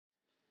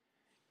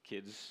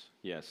Kids,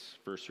 yes,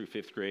 1st through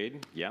 5th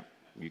grade, yep.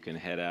 You can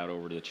head out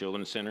over to the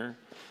Children's Center.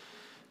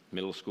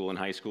 Middle school and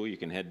high school, you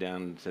can head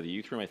down to the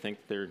youth room. I think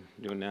they're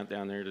doing that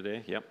down there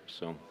today. Yep,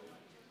 so.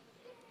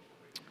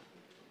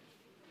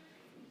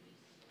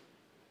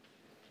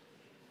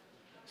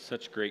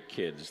 Such great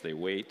kids. They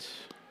wait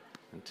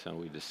until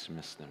we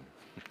dismiss them.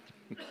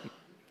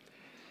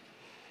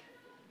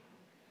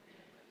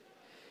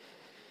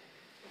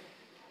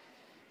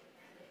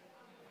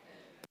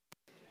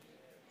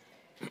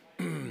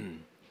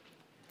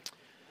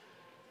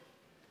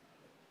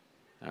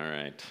 All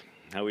right.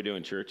 How we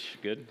doing, church?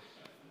 Good?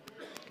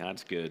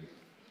 God's good.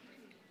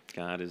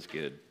 God is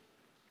good.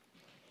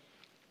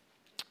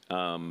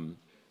 A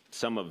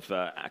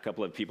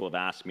couple of people have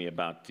asked me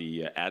about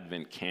the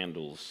Advent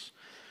candles,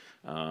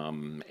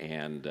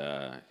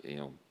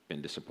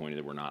 been disappointed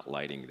that we're not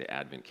lighting the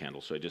Advent candle.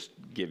 So I just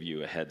give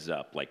you a heads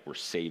up, like we're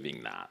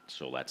saving that.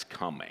 So that's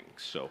coming.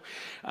 So,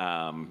 as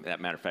a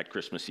matter of fact,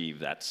 Christmas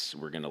Eve,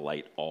 we're going to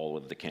light all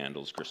of the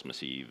candles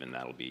Christmas Eve, and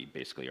that'll be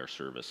basically our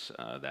service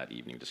that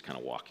evening, just kind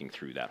of walking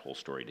through that whole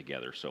story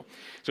together. So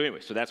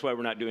anyway, so that's why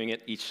we're not doing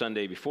it each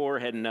Sunday before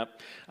heading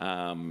up.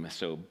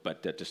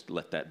 Just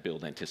let that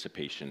build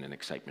anticipation and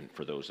excitement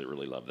for those that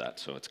really love that.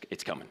 So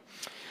it's coming.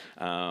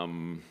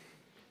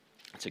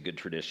 It's a good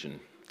tradition.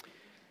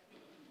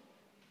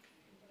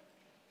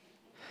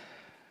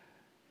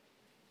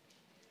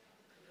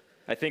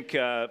 I think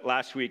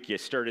last week you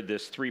started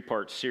this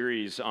 3-part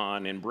series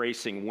on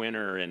embracing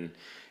winter,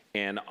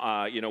 and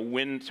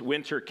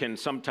winter can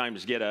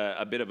sometimes get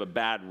a bit of a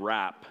bad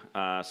rap.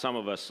 Some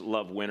of us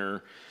love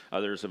winter.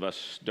 Others of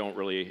us don't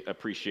really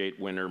appreciate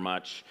winter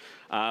much.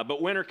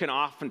 But winter can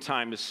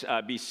oftentimes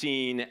be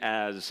seen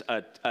as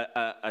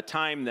a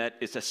time that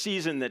is a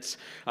season that's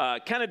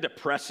kind of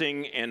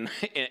depressing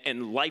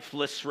and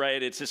lifeless,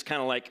 right? It's just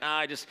kind of like,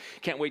 I just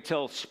can't wait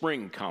till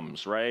spring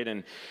comes, right?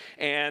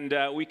 And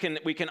we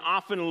can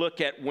often look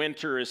at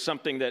winter as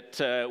something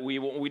that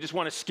we just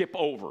want to skip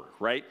over,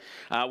 right?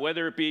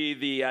 Whether it be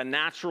the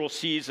natural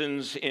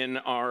seasons in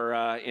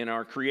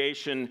our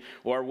creation,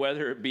 or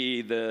whether it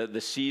be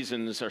the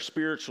seasons, our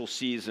spiritual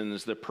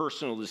seasons, the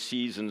personal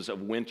seasons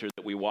of winter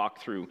that we walk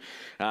through.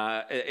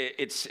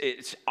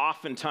 It's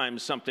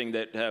oftentimes something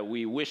that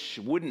we wish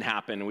wouldn't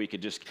happen, and we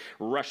could just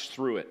rush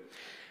through it.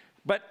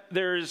 But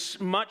there's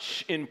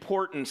much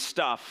important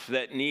stuff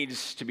that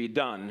needs to be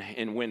done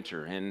in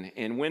winter,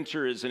 and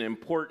winter is an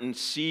important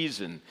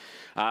season,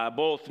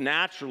 both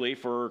naturally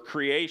for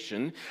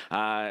creation.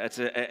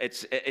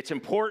 It's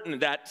important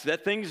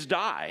that things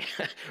die.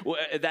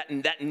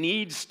 that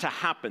needs to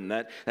happen.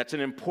 That's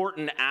an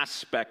important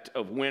aspect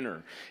of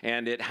winter,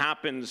 and it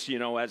happens,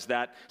 as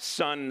that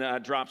sun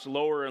drops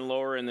lower and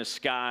lower in the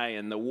sky,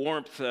 and the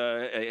warmth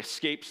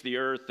escapes the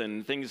earth,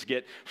 and things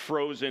get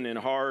frozen and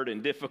hard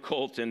and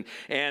difficult,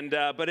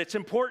 but it's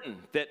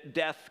important that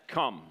death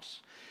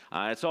comes.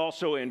 It's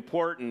also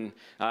important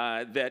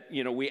that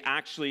we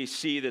actually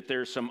see that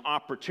there's some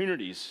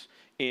opportunities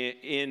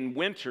in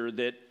winter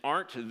that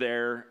aren't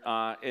there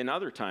in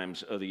other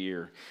times of the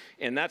year,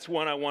 and that's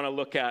one I want to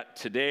look at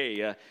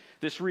today.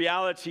 This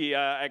reality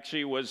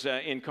actually was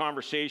in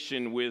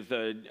conversation was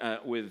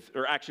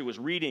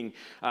reading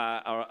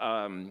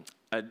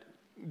a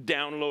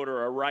download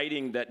or a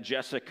writing that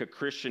Jessica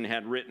Christian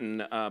had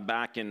written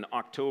back in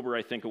October,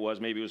 I think it was,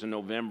 maybe it was in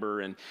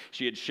November, and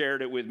she had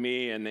shared it with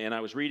me, and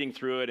I was reading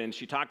through it, and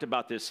she talked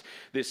about this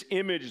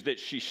image that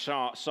she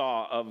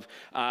saw of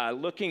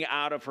looking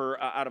out of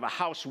a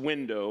house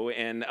window,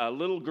 and a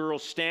little girl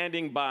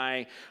standing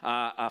by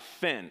a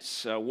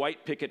fence, a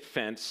white picket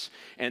fence,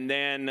 and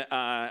then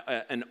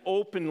an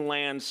open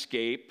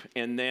landscape,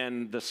 and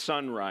then the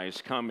sunrise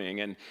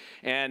coming, and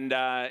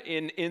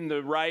in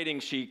the writing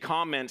she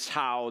comments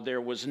how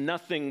there was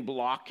nothing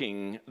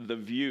blocking the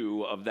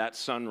view of that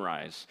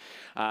sunrise,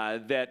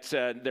 that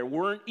there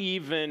weren't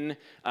even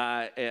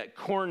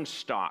corn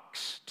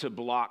stalks to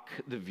block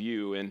the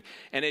view. And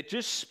it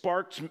just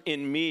sparked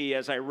in me,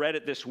 as I read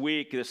it this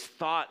week, this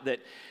thought that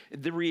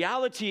the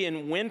reality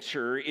in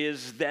winter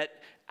is that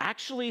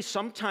actually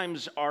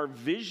sometimes our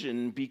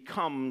vision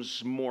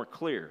becomes more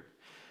clear.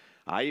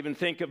 I even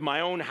think of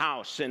my own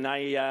house, and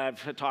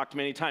I've talked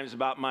many times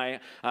about my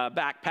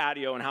back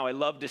patio and how I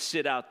love to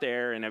sit out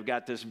there, and I've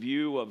got this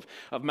view of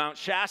Mount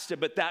Shasta,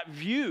 but that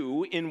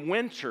view in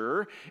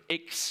winter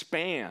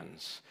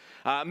expands.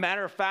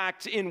 Matter of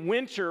fact, in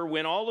winter,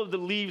 when all of the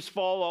leaves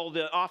fall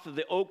off of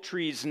the oak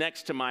trees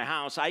next to my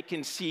house, I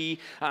can see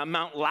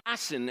Mount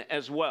Lassen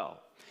as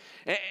well.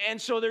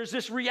 And so there's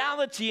this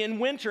reality in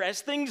winter, as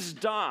things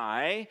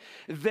die,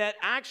 that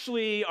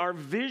actually our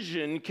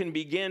vision can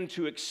begin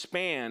to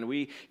expand.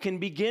 We can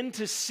begin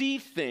to see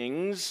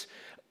things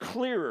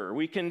clearer.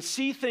 We can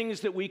see things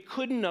that we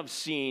couldn't have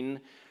seen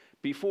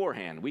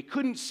beforehand. We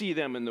couldn't see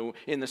them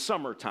in the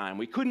summertime.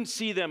 We couldn't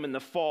see them in the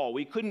fall.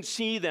 We couldn't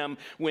see them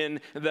when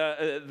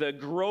the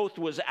growth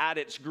was at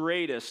its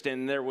greatest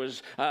and there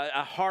was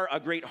a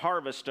great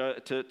harvest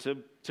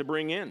to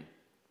bring in.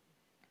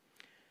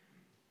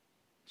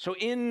 So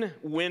in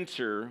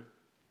winter,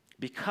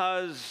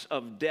 because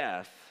of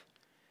death,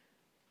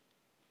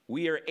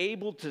 we are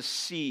able to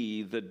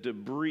see the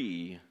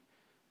debris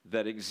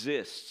that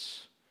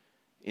exists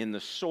in the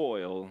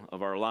soil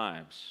of our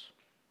lives.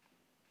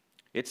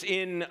 It's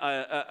in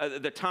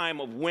the time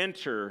of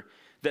winter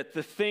that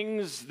the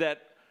things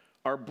that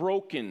are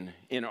broken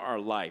in our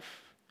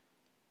life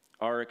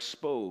are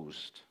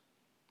exposed.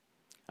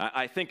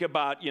 I think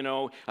about,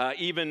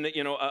 even,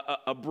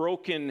 a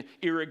broken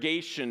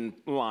irrigation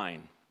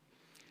line.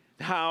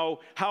 How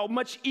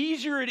much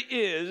easier it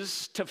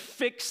is to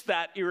fix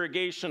that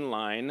irrigation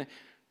line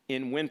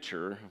in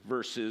winter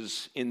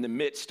versus in the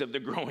midst of the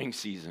growing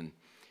season.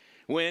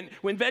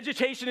 When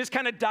vegetation has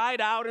kind of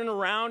died out and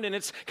around and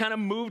it's kind of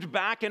moved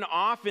back and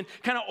off and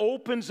kind of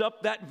opens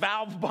up that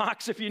valve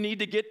box if you need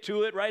to get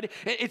to it, right?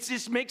 It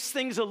just makes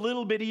things a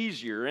little bit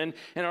easier. And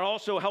it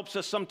also helps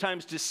us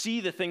sometimes to see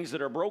the things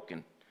that are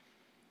broken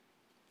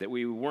that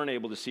we weren't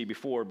able to see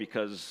before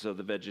because of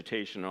the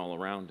vegetation all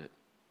around it.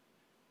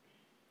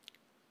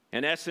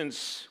 In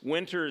essence,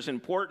 winter is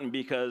important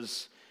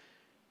because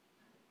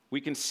we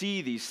can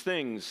see these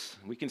things.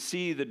 We can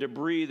see the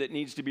debris that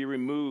needs to be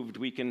removed.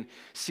 We can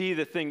see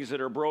the things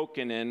that are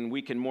broken, and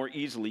we can more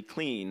easily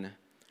clean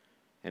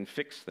and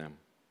fix them.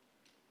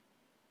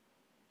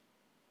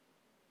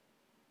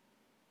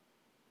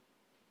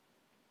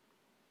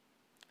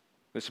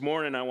 This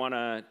morning, I want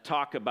to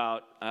talk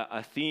about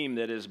a theme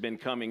that has been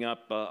coming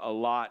up a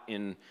lot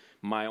in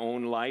my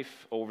own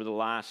life over the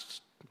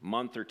last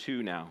month or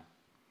two now.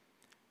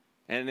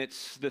 And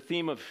it's the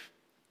theme of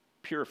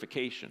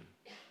purification.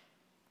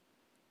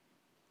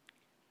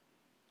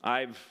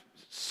 I've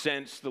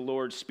sensed the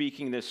Lord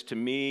speaking this to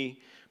me,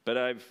 but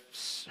I've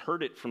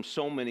heard it from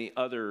so many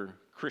other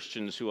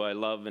Christians who I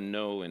love and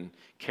know and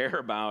care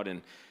about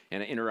and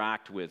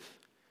interact with,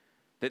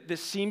 that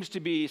this seems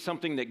to be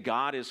something that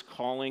God is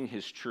calling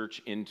His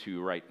church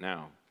into right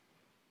now.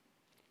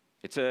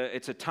 It's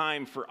a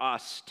time for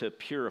us to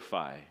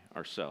purify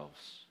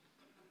ourselves.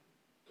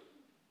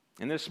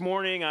 And this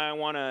morning, I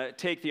want to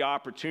take the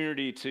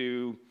opportunity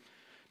to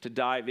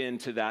dive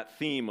into that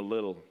theme a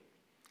little.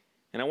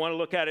 And I want to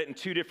look at it in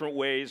two different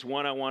ways.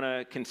 One, I want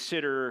to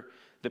consider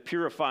the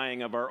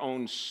purifying of our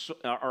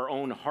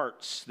own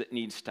hearts that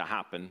needs to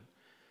happen.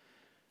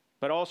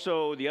 But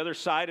also, the other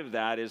side of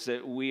that is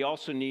that we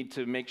also need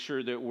to make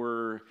sure that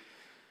we're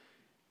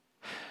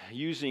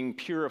using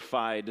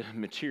purified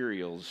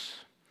materials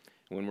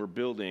when we're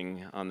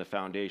building on the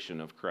foundation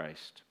of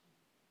Christ.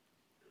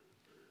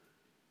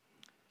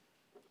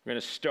 We're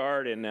going to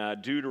start in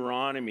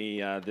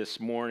Deuteronomy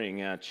this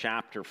morning,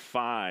 chapter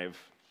 5.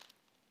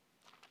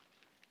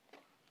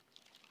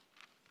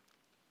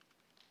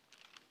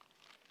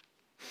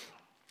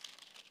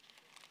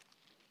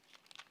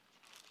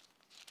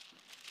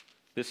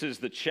 This is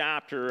the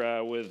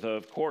chapter with,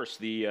 of course,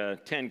 the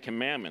 10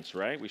 Commandments,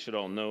 right? We should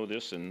all know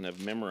this and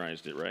have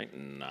memorized it, right?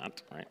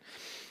 Not, right?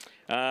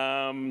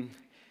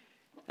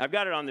 I've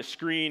got it on the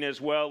screen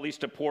as well, at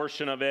least a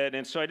portion of it.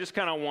 And so I just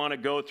kind of want to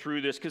go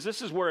through this because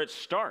this is where it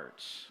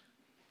starts.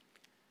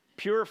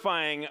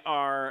 Purifying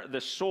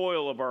the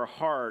soil of our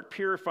heart,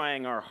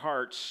 purifying our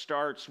heart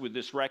starts with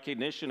this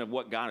recognition of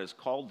what God has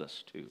called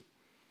us to.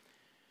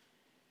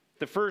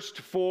 The first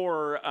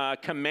 4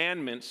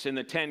 commandments in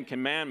the 10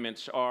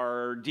 Commandments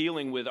are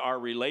dealing with our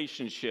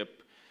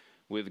relationship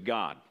with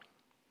God.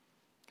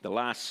 The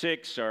last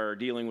 6 are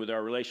dealing with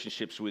our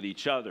relationships with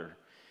each other.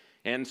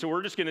 And so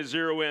we're just going to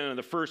zero in on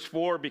the first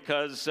 4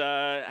 because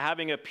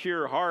having a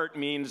pure heart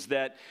means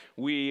that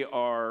we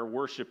are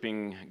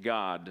worshiping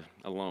God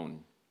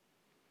alone.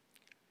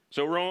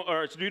 So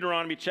it's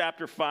Deuteronomy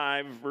chapter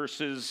 5,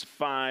 verses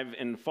 5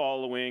 and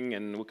following,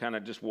 and we'll kind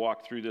of just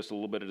walk through this a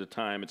little bit at a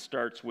time. It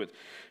starts with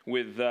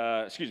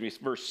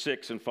verse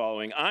 6 and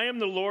following. I am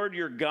the Lord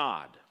your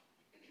God,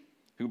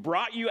 who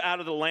brought you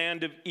out of the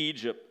land of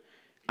Egypt,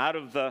 out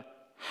of the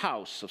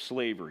house of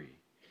slavery.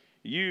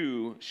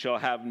 You shall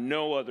have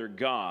no other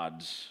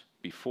gods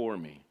before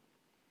me.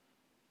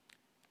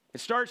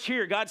 It starts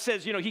here. God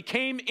says, He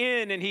came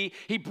in and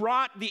he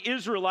brought the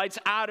Israelites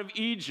out of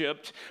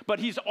Egypt, but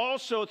He's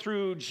also,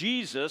 through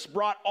Jesus,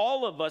 brought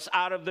all of us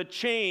out of the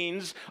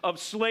chains of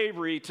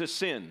slavery to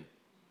sin.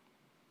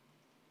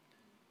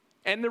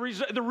 And the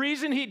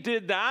reason He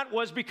did that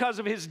was because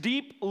of His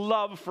deep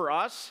love for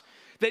us,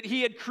 that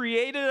He had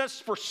created us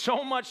for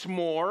so much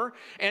more,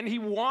 and He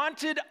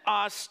wanted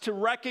us to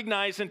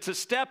recognize and to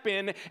step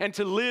in and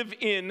to live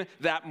in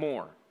that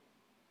more.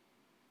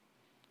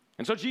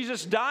 And so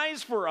Jesus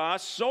dies for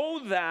us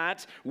so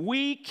that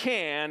we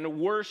can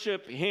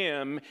worship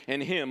Him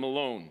and Him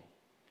alone.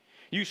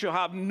 You shall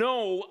have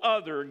no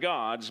other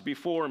gods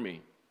before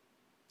me.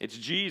 It's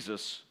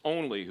Jesus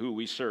only who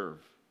we serve.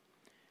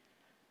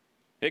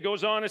 It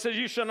goes on, it says,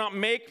 you shall not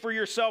make for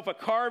yourself a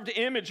carved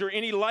image or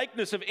any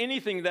likeness of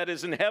anything that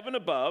is in heaven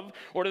above,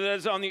 or that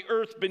is on the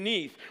earth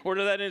beneath, or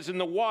that is in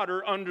the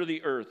water under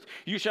the earth.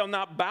 You shall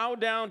not bow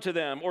down to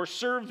them or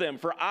serve them,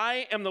 for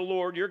I am the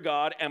Lord your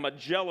God, am a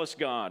jealous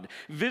God,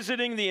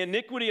 visiting the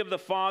iniquity of the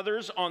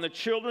fathers on the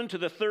children to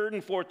the third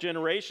and fourth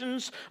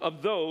generations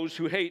of those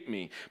who hate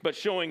me, but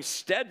showing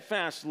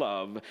steadfast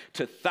love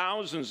to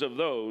thousands of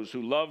those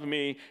who love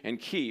me and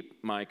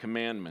keep my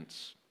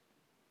commandments.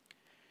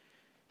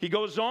 He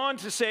goes on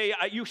to say,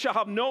 you shall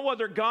have no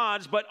other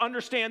gods, but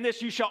understand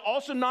this, you shall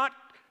also not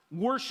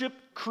worship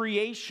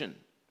creation.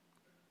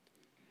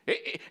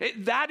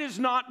 That is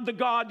not the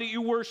God that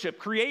you worship.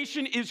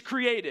 Creation is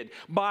created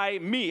by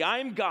me. I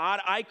am God.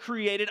 I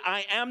created.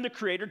 I am the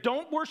creator.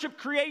 Don't worship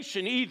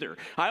creation either.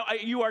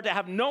 You are to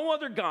have no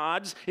other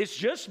gods. It's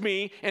just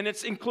me, and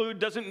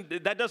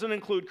that doesn't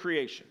include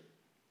creation.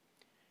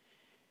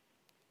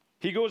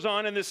 He goes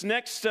on in this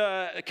next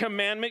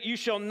commandment, you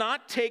shall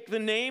not take the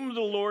name of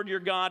the Lord your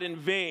God in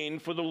vain,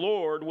 for the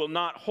Lord will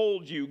not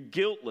hold you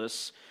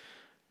guiltless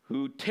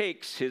who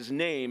takes his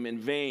name in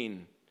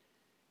vain.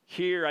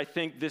 Here, I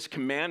think this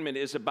commandment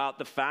is about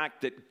the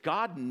fact that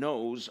God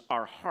knows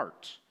our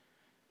heart.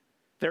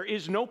 There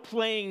is no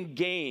playing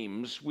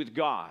games with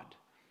God.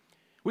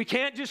 We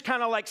can't just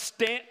kind of like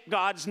stamp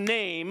God's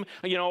name,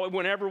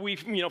 whenever we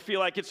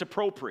feel like it's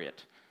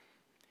appropriate.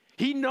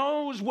 He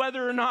knows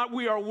whether or not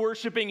we are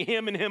worshiping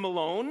him and him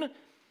alone,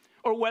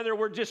 or whether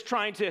we're just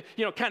trying to,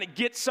 kind of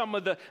get some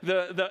of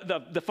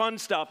the fun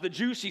stuff, the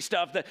juicy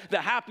stuff,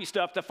 the happy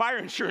stuff, the fire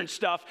insurance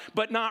stuff,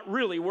 but not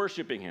really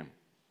worshiping him.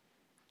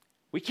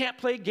 We can't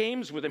play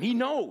games with him. He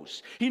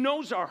knows. He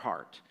knows our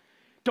heart.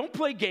 Don't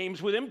play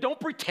games with him. Don't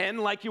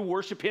pretend like you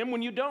worship him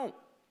when you don't.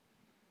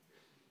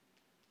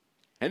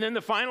 And then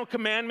the final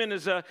commandment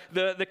is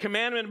the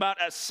commandment about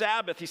a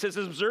Sabbath. He says,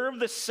 observe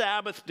the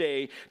Sabbath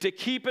day to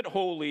keep it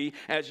holy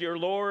as your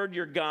Lord,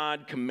 your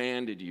God,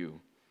 commanded you.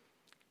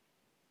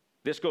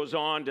 This goes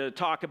on to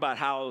talk about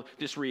how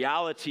this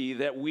reality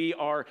that we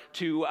are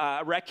to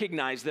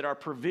recognize that our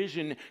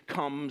provision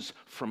comes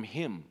from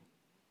him.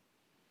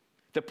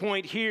 The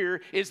point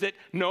here is that,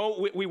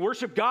 no, we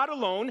worship God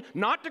alone,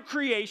 not the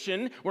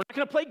creation. We're not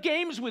going to play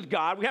games with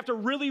God. We have to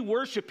really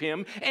worship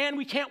him, and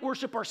we can't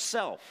worship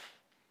ourselves.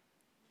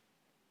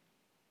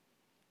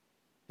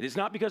 It is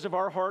not because of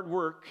our hard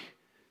work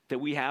that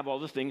we have all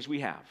the things we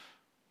have.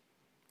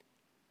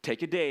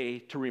 Take a day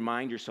to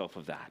remind yourself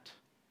of that.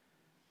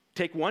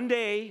 Take one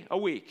day a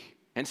week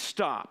and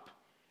stop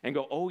and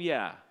go, oh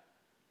yeah,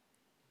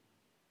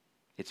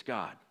 it's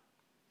God.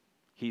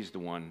 He's the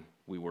one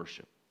we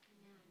worship.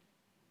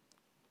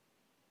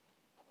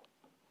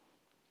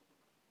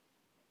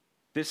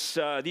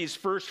 These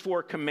first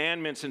four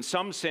commandments, in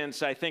some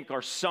sense, I think,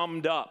 are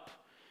summed up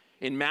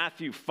in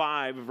Matthew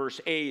 5,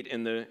 verse 8,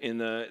 in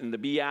the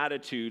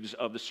Beatitudes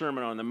of the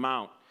Sermon on the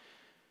Mount.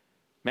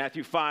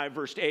 Matthew 5,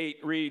 verse 8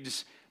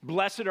 reads,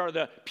 blessed are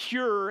the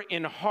pure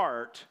in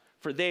heart,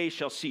 for they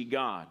shall see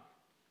God.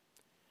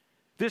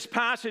 This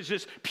passage,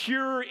 this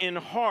pure in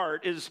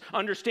heart,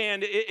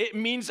 it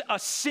means a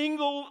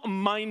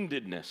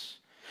single-mindedness.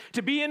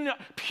 To be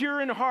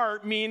pure in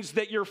heart means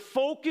that your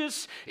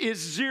focus is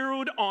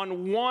zeroed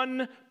on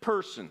one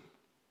person,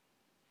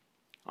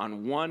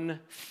 on one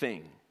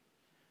thing.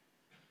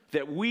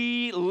 That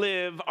we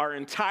live our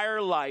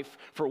entire life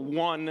for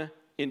one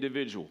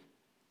individual,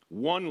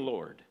 one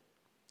Lord,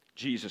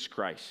 Jesus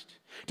Christ.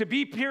 To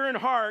be pure in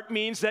heart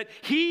means that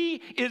he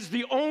is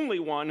the only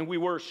one we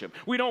worship.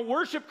 We don't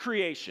worship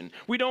creation.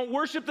 We don't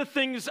worship the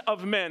things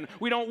of men.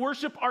 We don't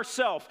worship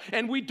ourselves.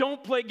 And we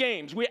don't play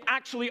games. We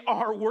actually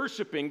are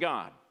worshiping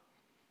God.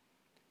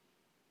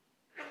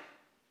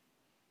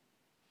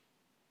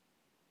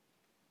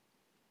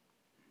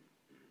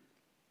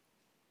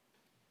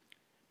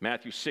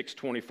 Matthew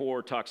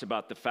 6:24 talks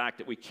about the fact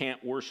that we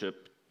can't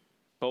worship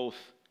both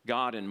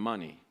God and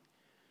money.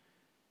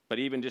 But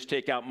even just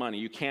take out money.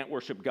 You can't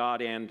worship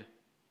God and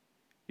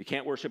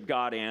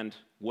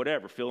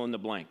whatever, fill in the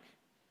blank.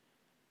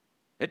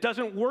 It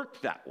doesn't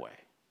work that way.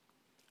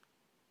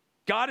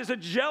 God is a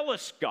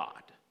jealous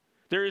God.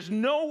 There is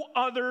no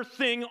other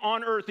thing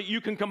on earth that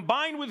you can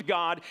combine with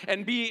God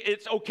and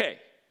it's okay.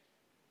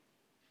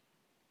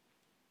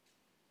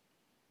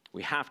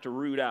 We have to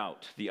root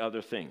out the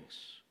other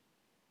things.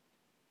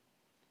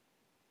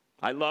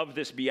 I love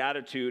this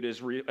beatitude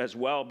as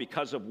well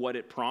because of what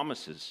it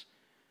promises.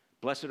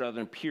 Blessed are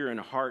the pure in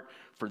heart,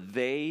 for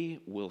they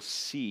will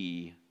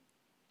see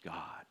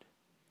God.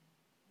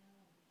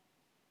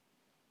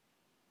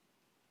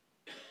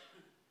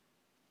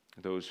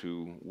 Those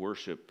who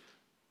worship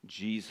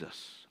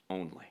Jesus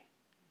only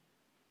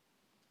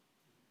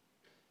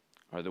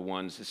are the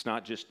ones,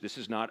 this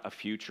is not a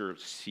future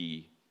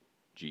see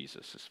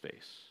Jesus'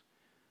 face.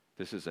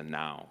 This is a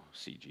now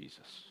see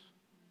Jesus.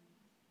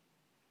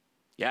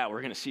 Yeah,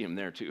 we're going to see him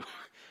there too,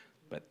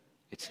 but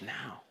it's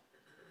now.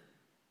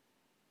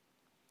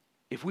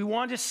 If we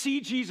want to see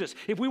Jesus,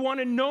 if we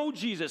want to know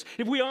Jesus,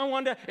 if we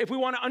want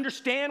to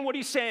understand what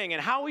he's saying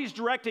and how he's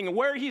directing and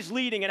where he's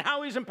leading and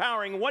how he's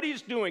empowering and what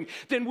he's doing,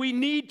 then we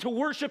need to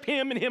worship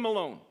him and him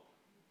alone.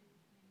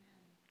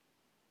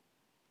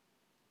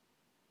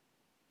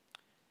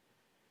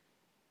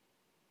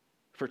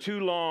 For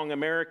too long,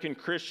 American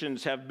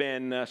Christians have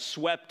been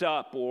swept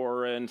up,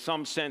 or in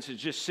some sense,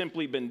 it's just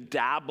simply been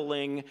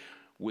dabbling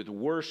with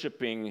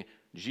worshiping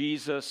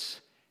Jesus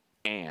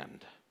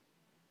and.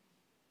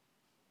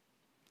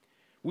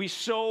 We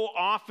so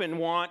often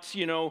want,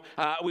 we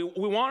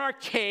want our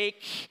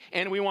cake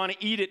and we want to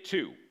eat it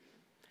too.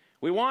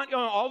 We want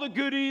all the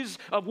goodies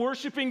of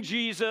worshiping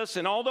Jesus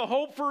and all the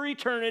hope for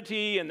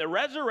eternity and the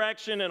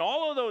resurrection and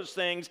all of those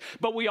things,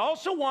 but we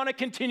also want to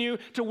continue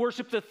to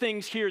worship the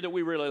things here that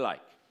we really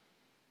like.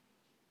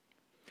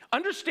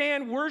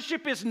 Understand,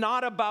 worship is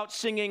not about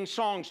singing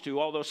songs to,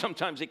 although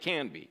sometimes it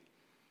can be.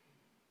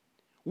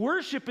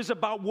 Worship is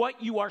about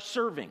what you are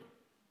serving.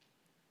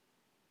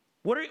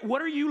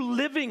 What are you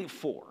living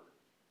for?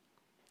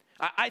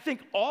 I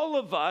think all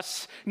of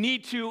us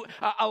need to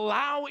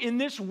allow in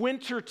this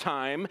winter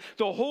time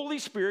the Holy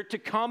Spirit to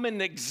come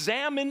and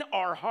examine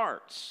our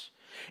hearts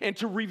and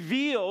to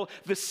reveal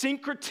the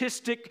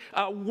syncretistic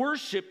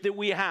worship that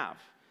we have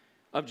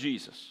of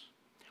Jesus,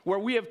 where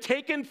we have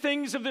taken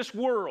things of this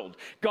world,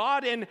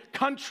 God and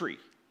country.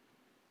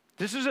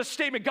 This is a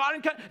statement, God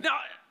and country. Now,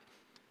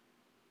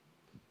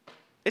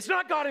 it's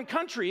not God and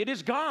country, it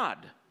is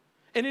God.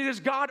 And it is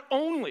God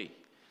only.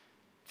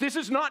 This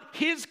is not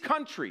his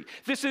country.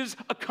 This is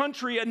a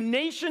country, a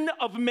nation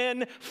of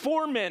men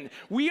for men.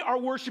 We are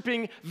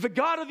worshiping the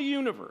God of the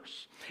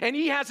universe. And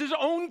he has his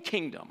own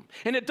kingdom.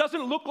 And it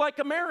doesn't look like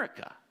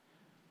America.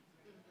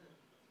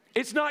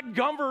 It's not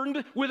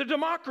governed with a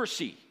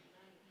democracy.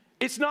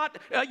 It's not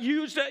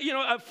used,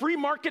 a free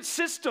market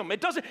system.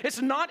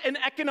 It's not an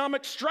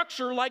economic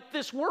structure like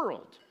this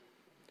world.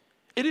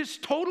 It is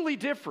totally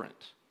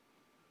different.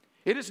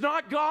 It is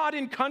not God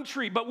in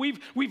country, but we've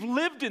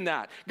lived in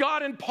that.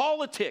 God in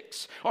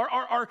politics,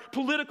 our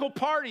political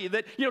party,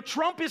 that,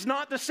 Trump is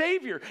not the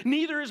Savior,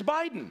 neither is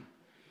Biden.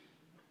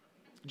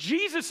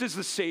 Jesus is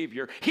the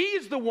Savior. He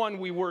is the one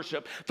we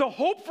worship. The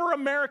hope for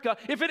America,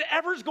 if it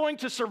ever is going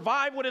to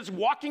survive what it's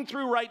walking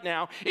through right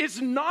now, is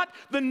not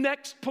the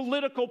next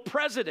political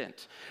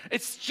president.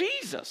 It's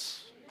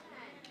Jesus.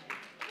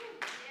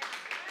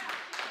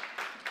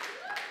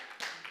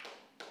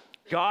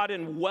 God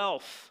in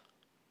wealth.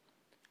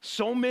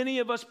 So many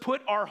of us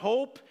put our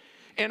hope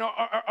and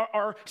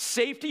our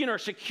safety and our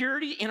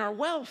security in our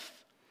wealth.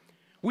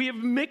 We have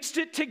mixed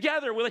it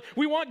together.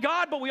 We want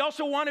God, but we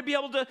also want to be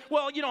able to,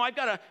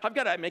 I've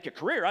got to make a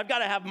career. I've got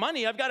to have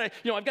money. I've got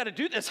to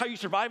do this. How you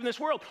survive in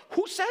this world.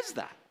 Who says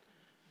that?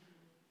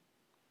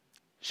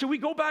 Should we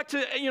go back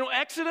to,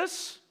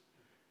 Exodus?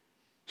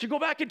 Should we go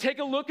back and take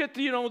a look at,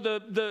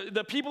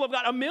 the people of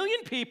God? 1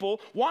 million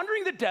people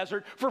wandering the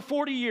desert for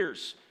 40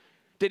 years.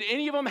 Did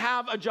any of them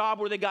have a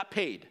job where they got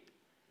paid?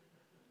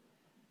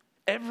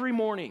 Every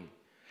morning.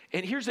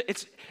 And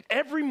it's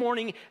every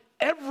morning,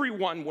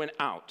 everyone went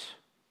out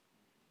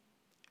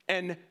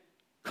and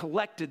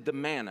collected the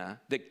manna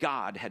that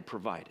God had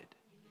provided.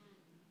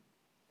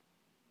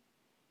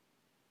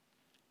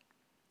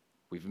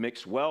 We've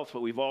mixed wealth,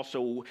 but we've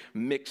also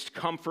mixed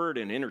comfort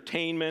and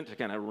entertainment. I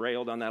kind of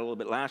railed on that a little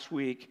bit last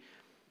week.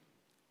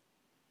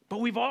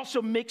 But we've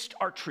also mixed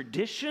our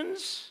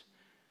traditions,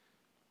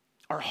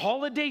 our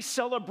holiday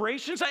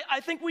celebrations.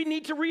 I think we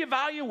need to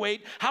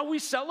reevaluate how we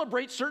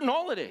celebrate certain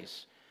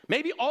holidays.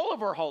 Maybe all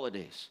of our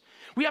holidays.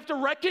 We have to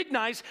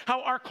recognize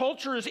how our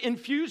culture has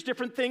infused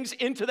different things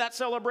into that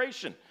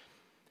celebration.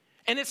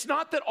 And it's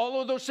not that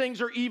all of those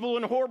things are evil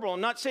and horrible.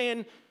 I'm not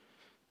saying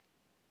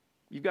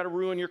you've got to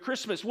ruin your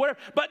Christmas, whatever.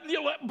 But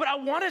I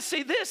want to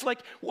say this,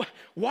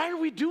 why are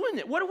we doing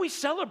it? What are we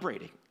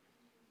celebrating?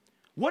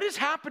 What is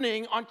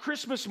happening on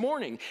Christmas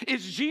morning?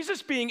 Is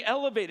Jesus being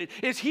elevated?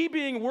 Is he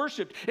being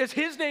worshiped? Is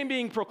his name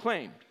being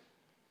proclaimed?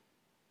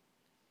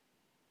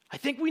 I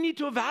think we need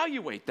to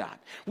evaluate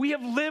that. We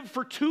have lived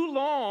for too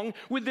long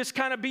with this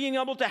kind of being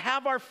able to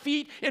have our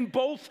feet in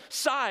both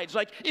sides,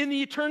 like in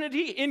the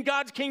eternity, in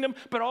God's kingdom,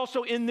 but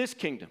also in this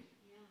kingdom.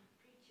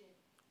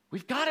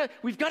 We've got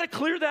to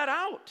clear that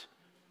out.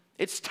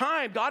 It's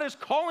time. God is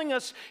calling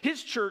us,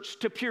 his church,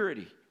 to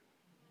purity.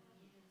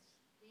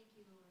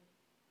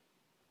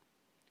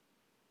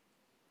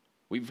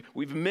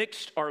 We've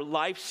mixed our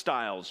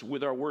lifestyles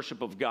with our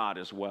worship of God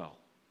as well.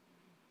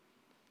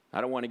 I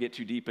don't want to get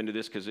too deep into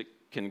this because it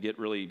can get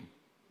really,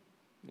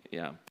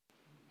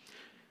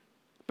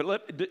 But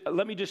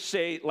let me just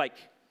say,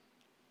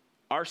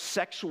 our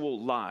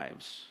sexual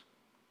lives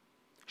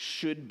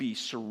should be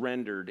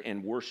surrendered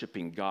and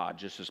worshiping God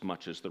just as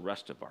much as the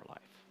rest of our life.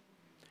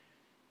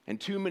 And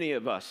too many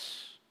of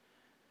us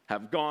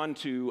have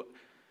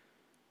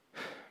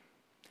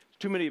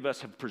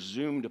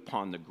presumed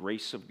upon the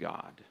grace of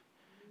God,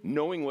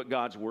 knowing what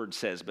God's word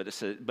says, but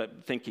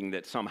thinking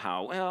that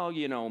somehow,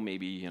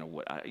 maybe,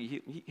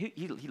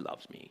 he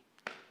loves me.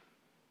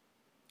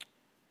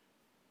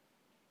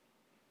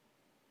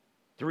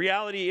 The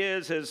reality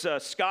is, as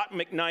Scott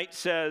McKnight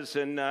says,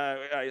 and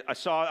I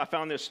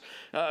found this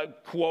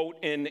quote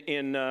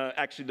in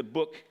actually the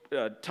book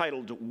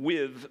titled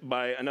 "With"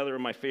 by another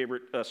of my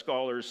favorite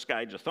scholars,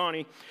 Skye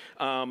Jethani.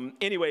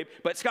 Anyway,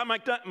 but Scott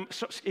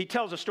McKnight, he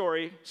tells a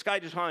story. Skye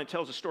Jethani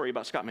tells a story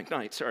about Scott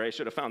McKnight. Sorry, I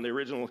should have found the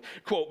original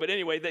quote. But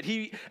anyway, that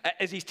he,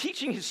 as he's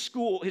teaching his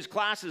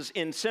classes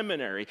in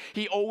seminary,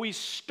 he always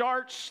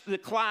starts the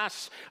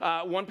class,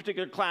 one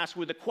particular class,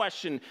 with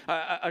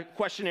a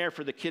questionnaire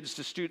for the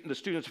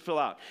students to fill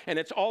out, and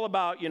it's all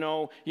about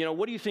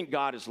what do you think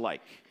God is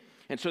like?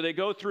 And so they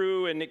go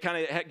through, and it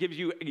kind of gives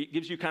you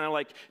kind of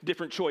like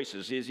different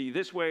choices. Is he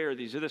this way, or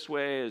is he this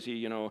way? Is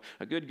he a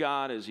good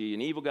God? Is he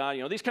an evil God?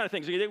 These kind of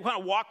things. They kind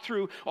of walk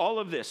through all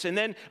of this, and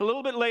then a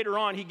little bit later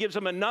on, he gives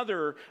them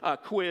another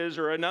quiz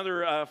or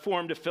another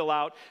form to fill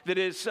out that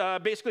is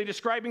basically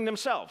describing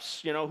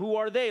themselves. Who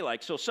are they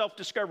like? So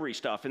self-discovery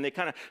stuff, and they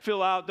kind of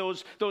fill out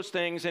those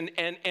things. And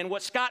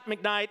what Scott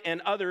McKnight and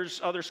other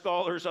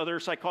scholars, other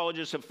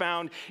psychologists have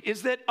found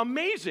is that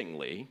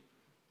amazingly,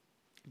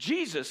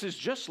 Jesus is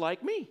just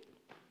like me.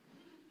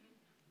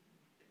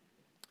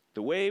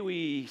 The way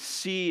we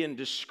see and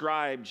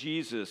describe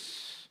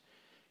Jesus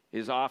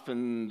is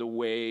often the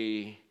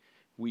way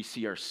we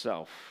see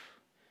ourselves.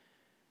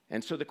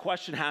 And so the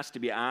question has to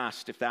be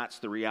asked, if that's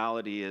the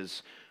reality,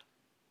 is,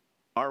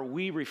 are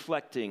we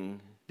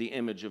reflecting the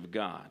image of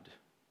God?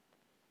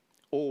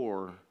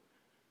 Or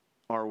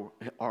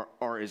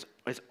is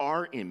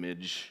our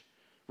image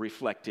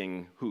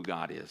reflecting who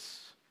God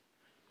is?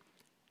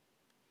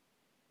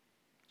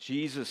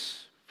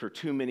 Jesus, for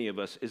too many of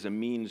us, is a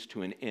means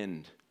to an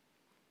end.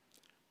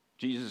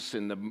 Jesus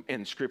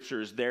in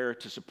Scripture is there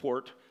to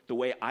support the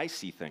way I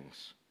see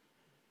things.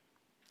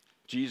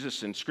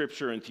 Jesus in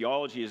Scripture and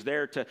theology is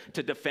there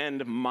to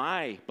defend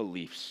my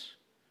beliefs,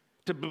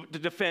 to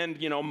defend,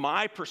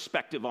 my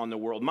perspective on the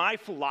world, my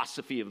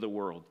philosophy of the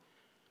world.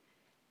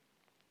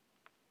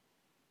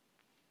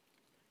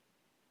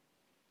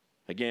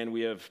 Again,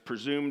 we have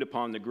presumed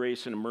upon the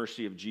grace and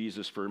mercy of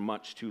Jesus for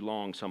much too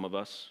long, some of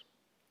us.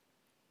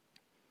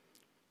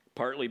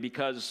 Partly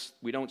because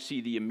we don't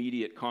see the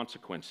immediate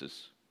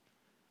consequences.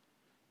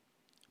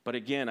 But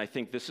again, I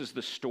think this is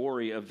the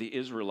story of the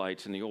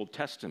Israelites in the Old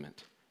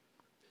Testament.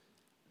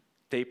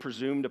 They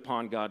presumed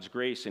upon God's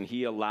grace, and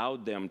He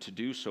allowed them to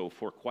do so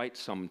for quite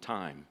some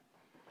time.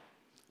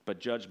 But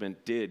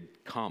judgment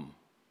did come.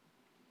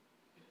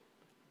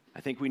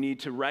 I think we need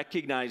to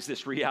recognize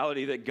this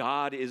reality that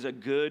God is a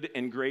good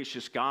and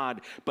gracious God,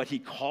 but He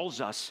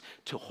calls us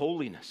to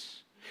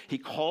holiness. He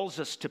calls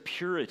us to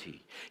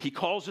purity. He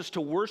calls us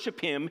to worship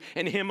Him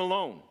and Him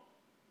alone.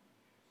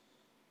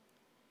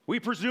 We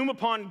presume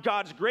upon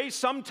God's grace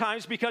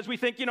sometimes because we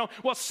think,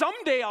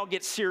 someday I'll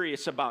get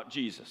serious about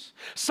Jesus.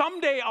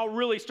 Someday I'll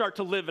really start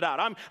to live it out.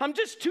 I'm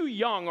just too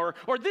young, or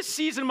this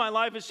season of my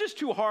life is just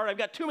too hard. I've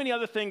got too many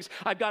other things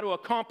I've got to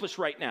accomplish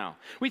right now.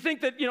 We think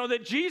that,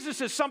 that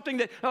Jesus is something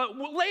that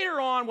later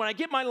on, when I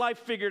get my life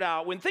figured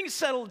out, when things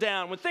settle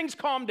down, when things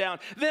calm down,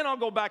 then I'll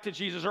go back to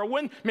Jesus. Or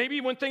maybe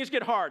when things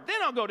get hard,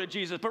 then I'll go to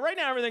Jesus. But right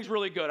now, everything's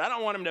really good. I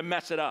don't want Him to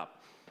mess it up.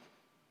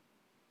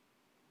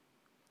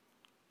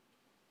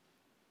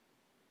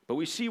 But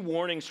we see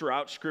warnings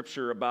throughout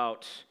Scripture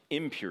about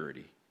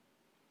impurity.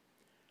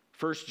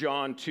 1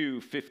 John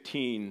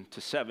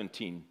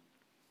 2:15-17.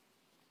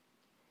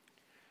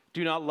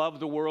 Do not love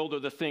the world or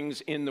the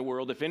things in the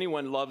world. If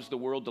anyone loves the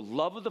world, the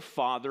love of the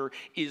Father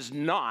is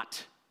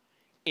not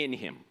in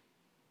him.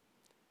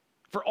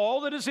 For all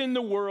that is in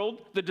the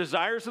world, the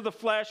desires of the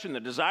flesh and the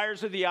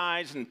desires of the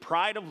eyes and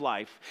pride of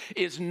life,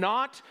 is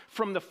not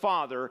from the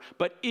Father,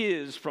 but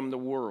is from the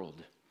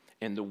world.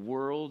 And the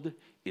world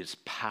is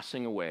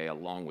passing away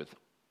along with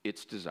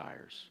its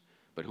desires.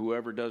 But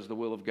whoever does the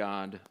will of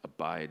God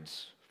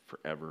abides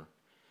forever.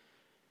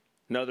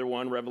 Another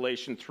one,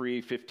 Revelation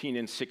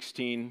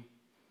 3:15-16,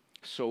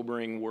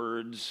 sobering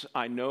words.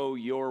 I know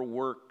your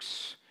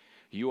works.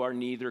 You are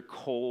neither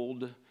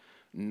cold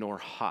nor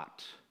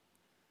hot.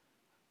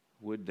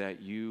 Would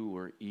that you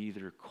were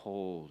either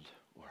cold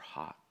or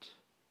hot.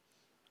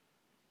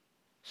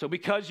 So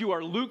because you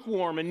are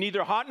lukewarm and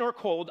neither hot nor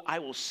cold, I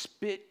will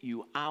spit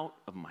you out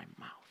of my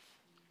mouth.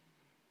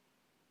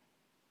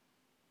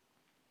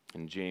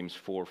 In James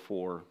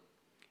 4:4,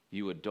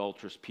 you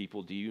adulterous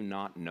people, do you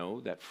not know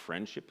that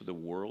friendship of the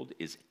world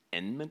is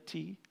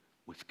enmity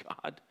with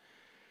God?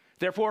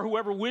 Therefore,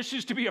 whoever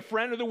wishes to be a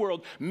friend of the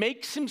world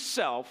makes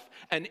himself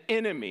an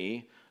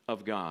enemy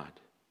of God.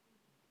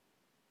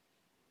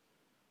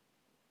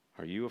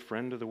 Are you a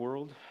friend of the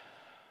world?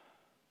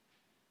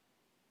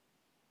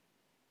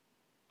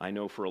 I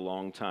know for a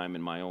long time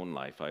in my own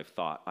life,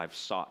 I've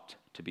sought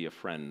to be a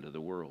friend of the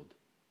world.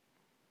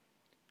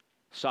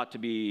 Sought to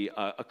be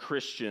a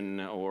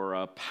Christian or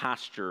a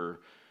pastor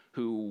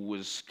who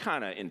was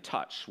kind of in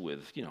touch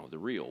with, the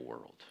real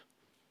world.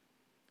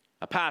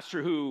 A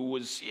pastor who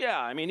was,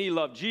 he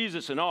loved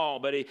Jesus and all,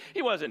 but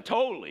he wasn't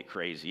totally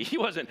crazy. He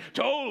wasn't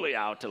totally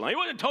out to lunch. He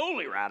wasn't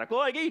totally radical.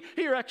 Like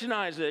he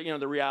recognized that,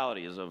 the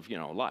realities of,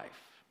 life.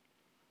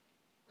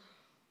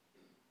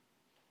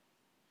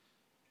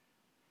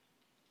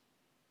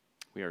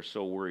 We are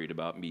so worried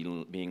about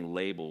being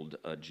labeled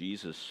a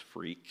Jesus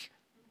freak.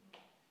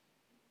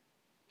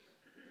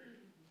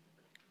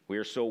 We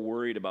are so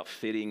worried about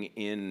fitting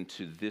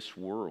into this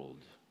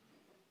world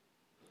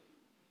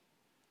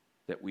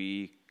that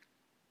we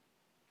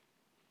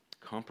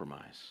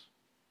compromise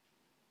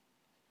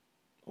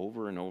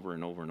over and over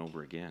and over and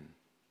over again.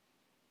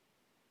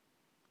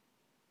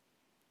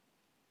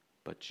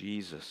 But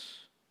Jesus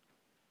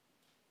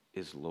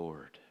is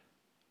Lord.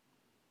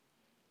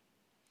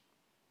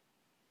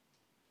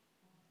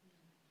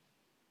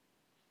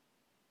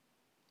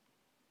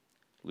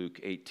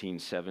 Luke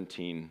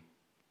 18:17.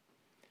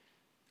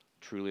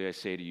 Truly I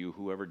say to you,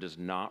 whoever does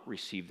not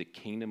receive the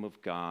kingdom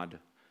of God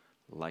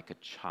like a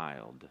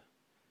child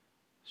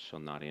shall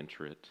not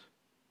enter it.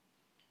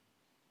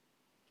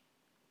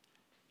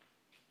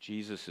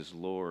 Jesus is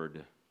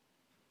Lord.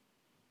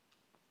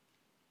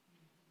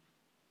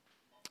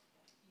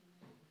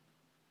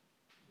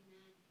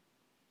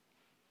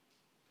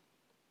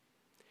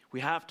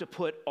 We have to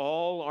put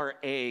all our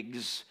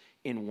eggs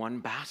in one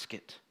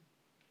basket.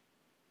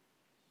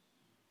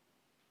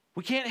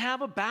 We can't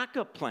have a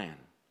backup plan.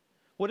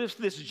 What if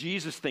this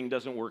Jesus thing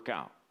doesn't work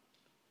out?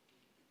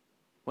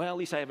 Well, at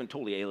least I haven't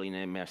totally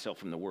alienated myself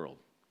from the world.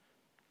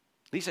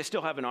 At least I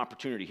still have an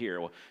opportunity here.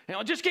 Well,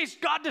 just in case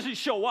God doesn't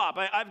show up,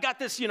 I've got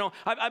this.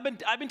 I've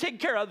been taking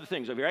care of other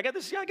things over here. I got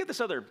this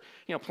other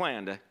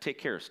plan to take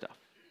care of stuff.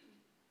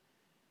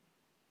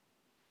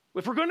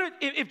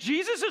 If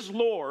Jesus is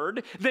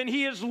Lord, then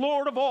He is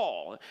Lord of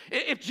all.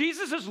 If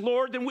Jesus is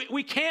Lord, then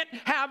we can't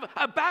have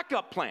a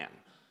backup plan.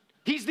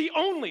 He's the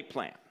only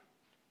plan.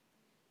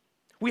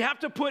 We have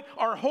to put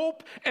our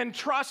hope and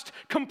trust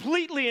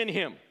completely in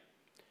Him.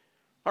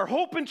 Our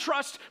hope and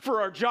trust for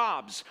our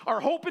jobs, our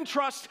hope and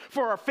trust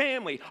for our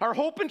family, our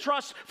hope and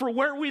trust for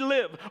where we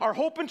live, our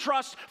hope and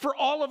trust for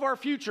all of our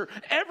future.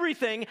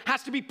 Everything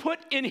has to be put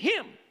in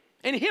Him,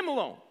 and Him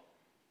alone.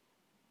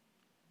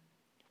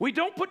 We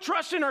don't put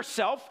trust in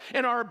ourselves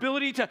and our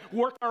ability to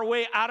work our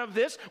way out of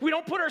this. We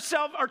don't put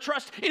our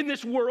trust in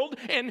this world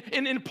and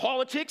in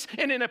politics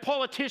and in a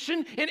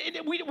politician.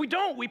 We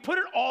don't. We put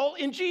it all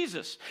in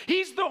Jesus.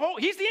 He's the hope.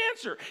 He's the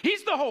answer.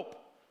 He's the hope.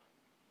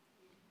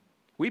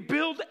 We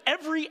build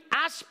every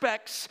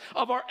aspect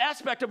of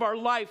our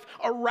life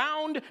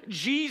around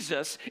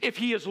Jesus if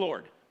He is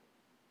Lord.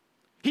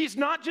 He's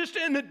not just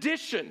an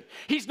addition.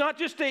 He's not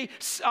just a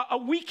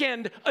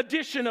weekend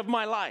addition of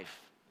my life.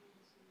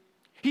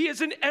 He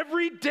is an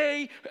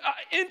everyday,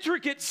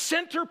 intricate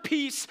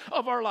centerpiece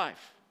of our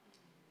life.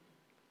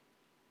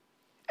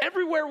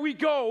 Everywhere we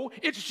go,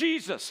 it's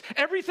Jesus.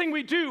 Everything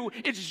we do,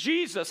 it's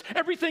Jesus.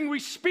 Everything we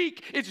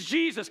speak, it's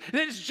Jesus.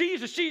 It's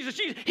Jesus, Jesus,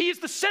 Jesus. He is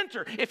the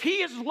center. If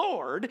He is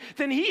Lord,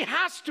 then He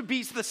has to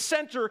be the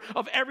center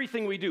of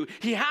everything we do.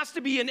 He has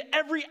to be in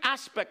every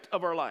aspect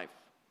of our life.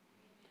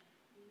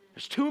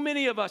 There's too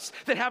many of us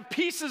that have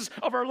pieces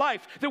of our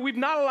life that we've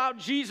not allowed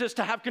Jesus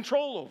to have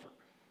control over.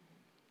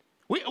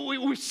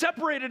 We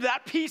separated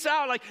that piece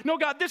out like, no,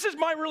 God, this is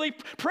my really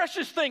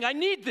precious thing. I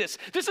need this.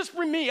 This is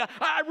for me.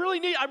 I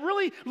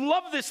really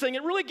love this thing.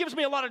 It really gives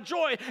me a lot of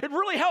joy. It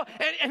really helps.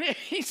 And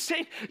He's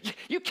saying,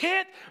 you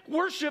can't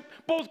worship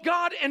both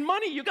God and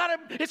money.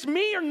 It's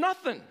me or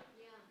nothing.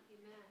 Yeah,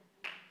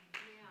 amen.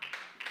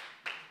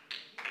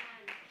 Yeah.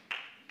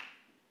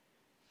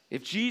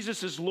 If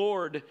Jesus is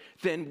Lord,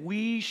 then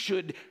we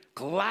should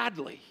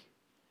gladly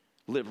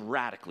live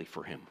radically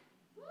for Him.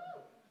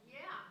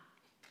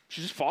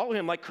 Should just follow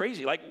Him like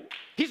crazy. Like,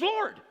 He's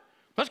Lord.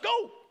 Let's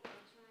go. That's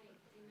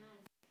right. Amen.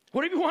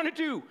 Whatever you want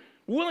to do,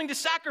 willing to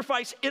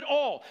sacrifice it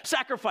all.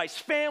 Sacrifice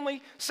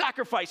family,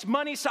 sacrifice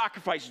money,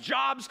 sacrifice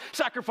jobs,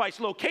 sacrifice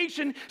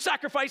location,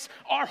 sacrifice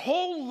our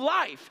whole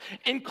life,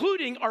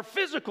 including our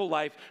physical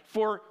life,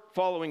 for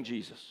following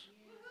Jesus.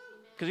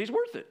 Because He's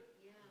worth it.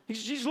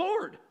 He's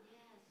Lord.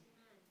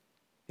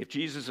 If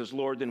Jesus is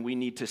Lord, then we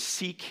need to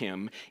seek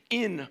Him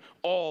in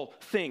all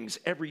things.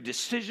 Every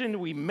decision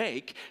we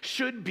make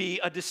should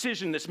be a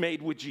decision that's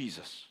made with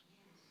Jesus.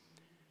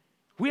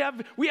 We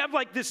have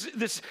like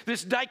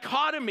this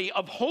dichotomy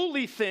of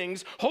holy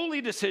things,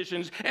 holy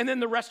decisions, and then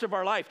the rest of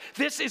our life.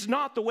 This is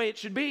not the way it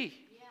should be.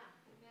 Yeah,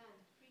 amen.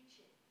 Preach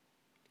it.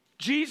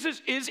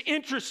 Jesus is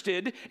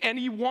interested, and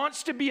He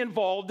wants to be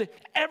involved in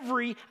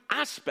every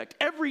aspect,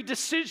 every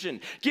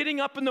decision.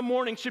 Getting up in the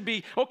morning should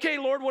be, okay,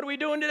 Lord, what are we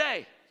doing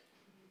today?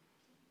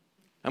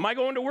 Am I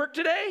going to work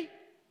today?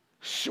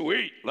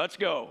 Sweet, let's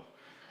go.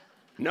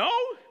 No?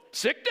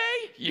 Sick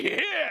day?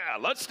 Yeah,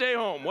 let's stay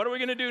home. What are we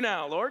going to do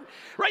now, Lord?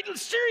 Right?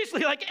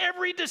 Seriously, like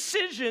every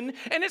decision,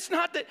 and it's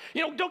not that,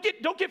 don't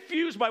get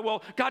confused by,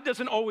 well, God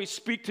doesn't always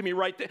speak to me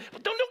right there.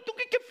 Don't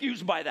get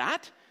confused by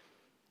that.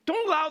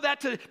 Don't allow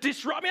that to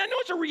disrupt me. I know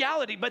it's a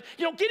reality, but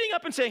getting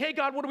up and saying, "Hey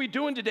God, what are we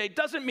doing today?"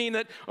 doesn't mean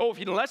that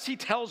unless He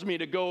tells me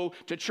to go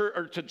to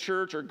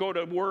church or go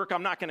to work,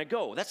 I'm not going to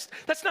go. That's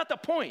not the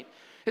point.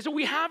 Is that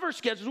we have our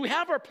schedules, we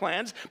have our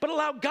plans, but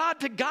allow God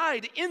to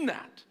guide in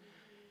that.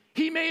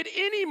 He may at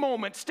any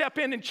moment step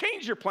in and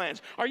change your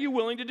plans. Are you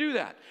willing to do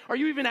that? Are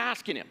you even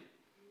asking Him?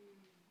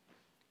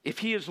 If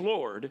He is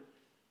Lord,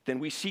 then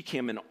we seek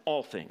Him in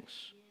all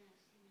things.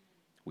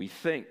 we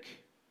think,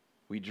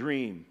 we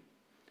dream,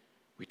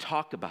 we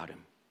talk about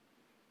him.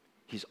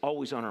 He's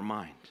always on our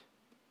mind.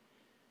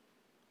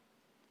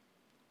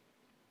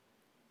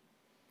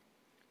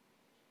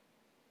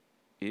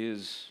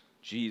 Is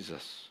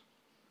Jesus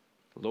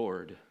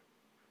Lord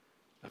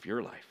of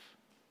your life?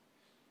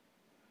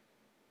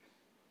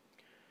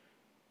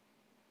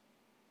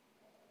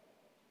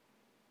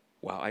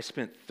 Wow, I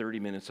spent 30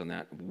 minutes on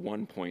that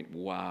one point.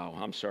 Wow,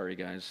 I'm sorry,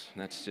 guys.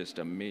 That's just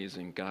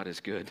amazing. God is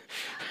good.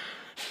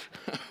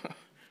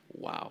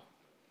 Wow.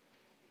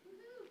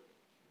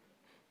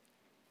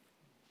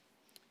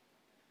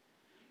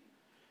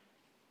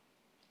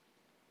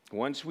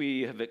 Once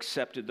we have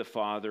accepted the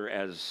Father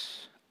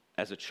as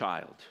a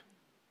child,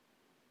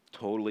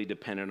 totally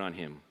dependent on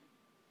him,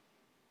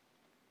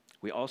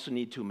 we also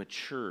need to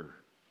mature.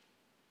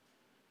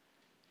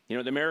 You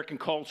know, the American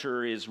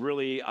culture is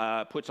really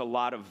puts a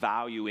lot of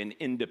value in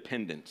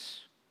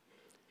independence.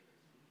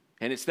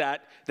 And it's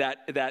that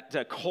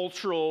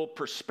cultural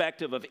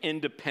perspective of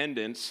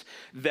independence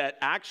that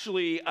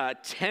actually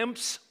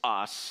tempts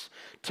us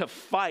to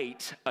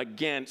fight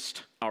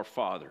against our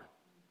Father.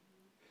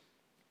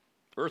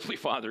 Earthly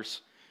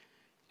fathers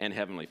and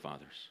heavenly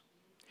fathers.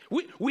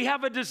 We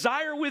have a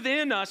desire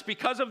within us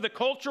because of the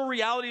cultural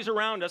realities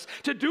around us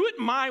to do it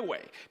my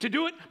way, to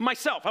do it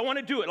myself. I want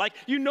to do it. Like,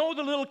 the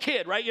little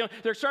kid, right?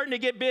 They're starting to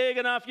get big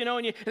enough,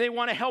 and they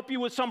want to help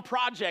you with some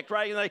project,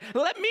 right? You're like,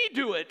 let me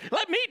do it.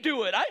 Let me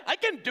do it. I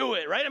can do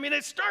it, right? I mean,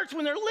 it starts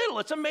when they're little.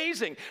 It's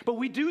amazing. But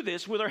we do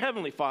this with our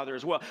Heavenly Father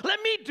as well.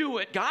 Let me do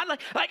it, God.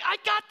 Like I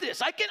got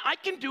this. I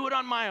can do it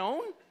on my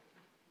own.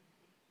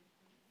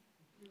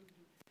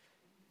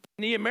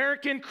 In the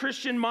American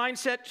Christian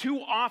mindset,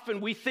 too often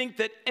we think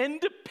that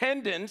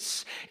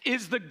independence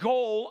is the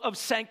goal of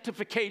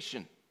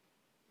sanctification.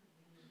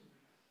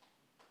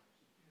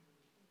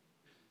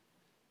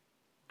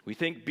 We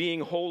think being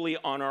holy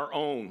on our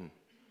own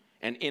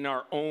and in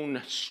our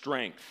own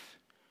strength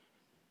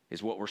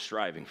is what we're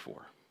striving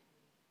for.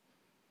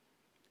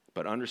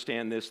 But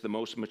understand this, the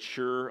most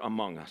mature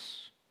among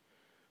us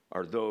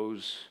are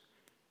those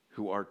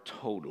who are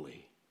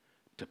totally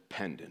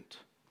dependent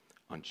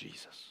on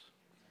Jesus.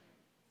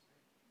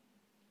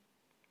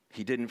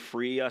 He didn't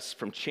free us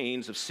from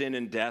chains of sin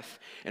and death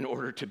in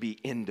order to be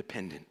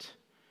independent.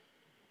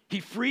 He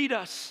freed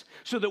us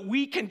so that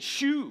we can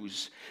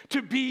choose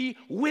to be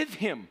with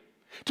him,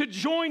 to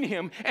join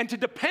him, and to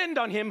depend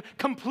on him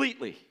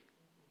completely.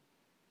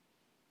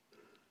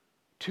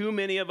 Too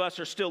many of us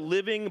are still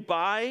living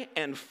by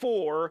and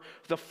for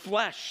the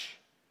flesh.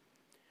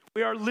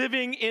 We are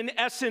living, in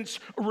essence,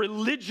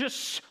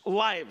 religious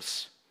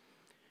lives.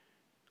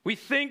 We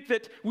think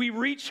that we can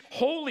reach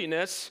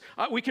holiness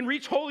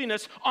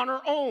on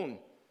our own.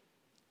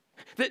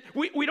 That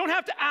we don't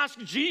have to ask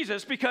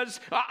Jesus because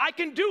I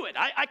can do it.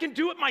 I can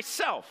do it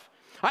myself.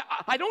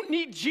 I don't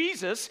need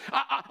Jesus.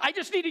 I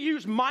just need to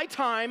use my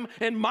time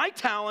and my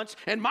talents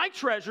and my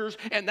treasures,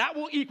 and that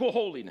will equal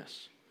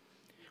holiness.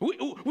 We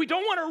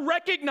don't want to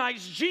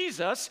recognize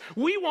Jesus.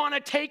 We want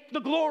to take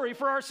the glory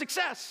for our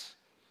success.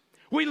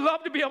 We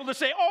love to be able to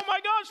say, oh my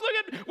gosh, look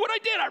at what I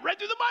did. I read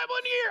through the Bible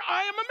in a year.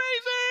 I am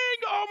amazing.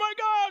 Oh my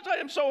gosh,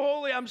 I am so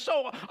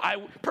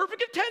holy.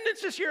 Perfect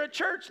attendance this year at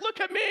church. Look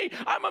at me.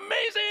 I'm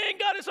amazing.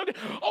 God is so good.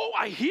 Oh,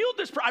 I healed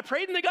this. I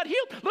prayed and they got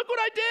healed. Look what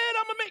I did.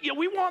 I'm amazing.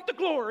 We want the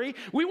glory.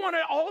 We want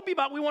it all to be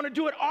about, we want to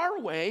do it our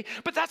way,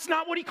 but that's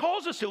not what he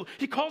calls us to.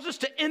 He calls us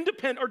to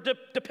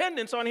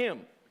dependence on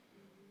him.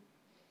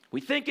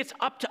 We think it's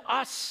up to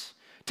us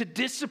to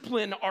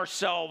discipline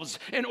ourselves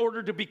in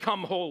order to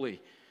become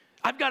holy.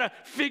 I've got to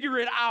figure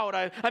it out.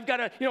 I've got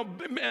to,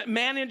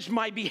 manage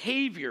my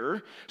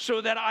behavior so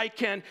that I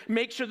can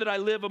make sure that I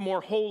live a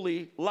more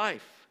holy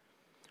life.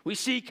 We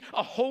seek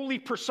a holy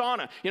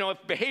persona.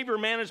 If behavior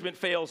management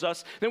fails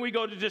us, then we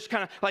go to just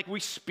kind of like we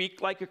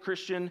speak like a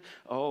Christian.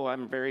 Oh,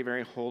 I'm very,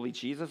 very holy.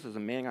 Jesus is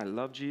a man. I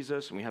love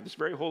Jesus. And we have this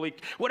very holy,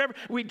 whatever.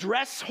 We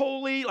dress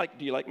holy. Like,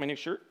 do you like my new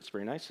shirt? It's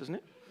very nice, isn't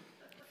it?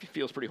 It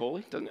feels pretty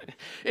holy, doesn't it?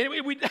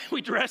 Anyway,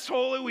 we dress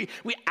holy,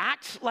 we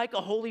act like a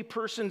holy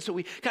person, so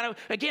we kind of,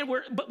 again,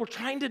 we're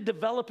trying to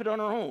develop it on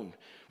our own.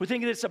 We're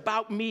thinking it's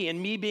about me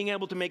and me being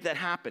able to make that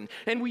happen.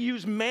 And we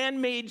use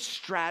man-made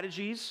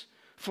strategies,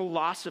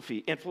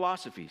 philosophies.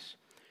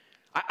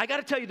 I got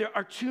to tell you, there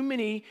are too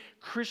many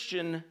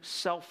Christian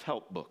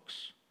self-help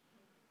books.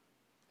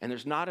 And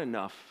there's not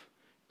enough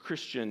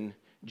Christian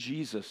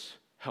Jesus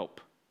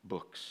help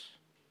books.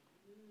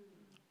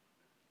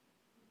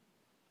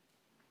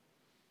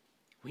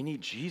 We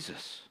need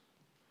Jesus.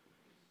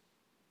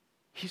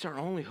 He's our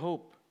only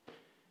hope.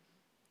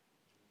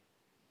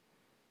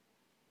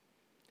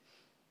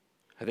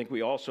 I think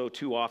we also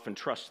too often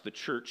trust the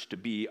church to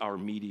be our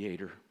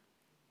mediator.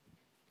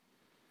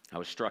 I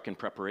was struck in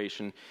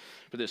preparation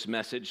for this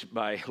message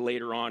by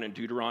later on in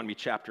Deuteronomy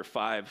chapter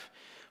 5,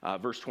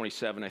 verse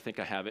 27. I think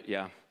I have it,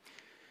 yeah.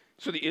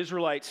 So the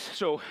Israelites,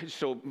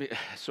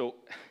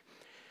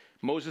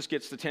 Moses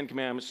gets the 10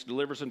 Commandments,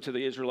 delivers them to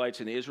the Israelites,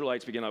 and the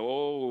Israelites begin like,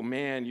 oh,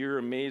 man, you're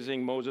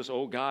amazing, Moses.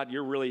 Oh, God,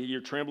 you're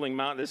trembling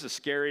mountain. This is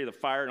scary, the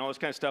fire and all this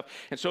kind of stuff.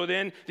 And so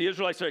then the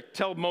Israelites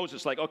tell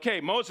Moses, like,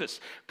 okay, Moses,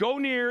 go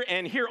near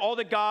and hear all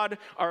that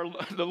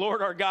the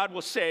Lord our God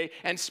will say,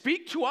 and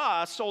speak to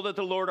us so that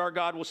the Lord our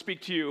God will speak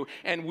to you,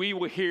 and we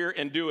will hear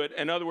and do it.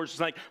 In other words, it's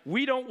like,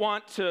 we don't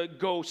want to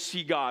go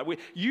see God.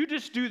 You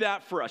just do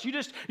that for us. You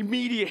just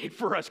mediate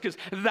for us, because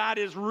that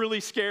is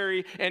really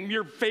scary, and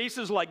your face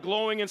is like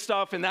glowing and stuff,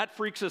 and that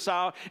freaks us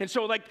out. And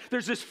so like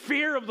there's this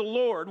fear of the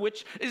Lord,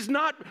 which is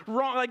not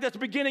wrong, like that's the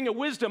beginning of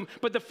wisdom,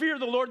 but the fear of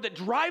the Lord that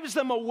drives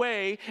them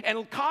away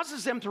and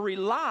causes them to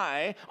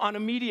rely on a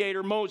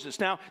mediator, Moses.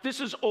 Now, this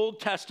is Old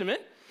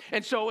Testament,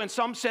 and so in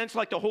some sense,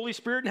 like the Holy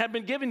Spirit hadn't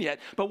been given yet.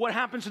 But what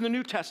happens in the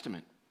New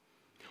Testament?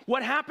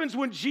 What happens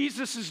when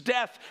Jesus'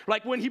 death,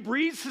 like when he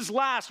breathes his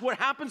last, what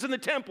happens in the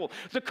temple?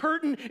 The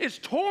curtain is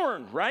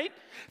torn, right?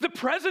 The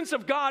presence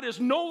of God is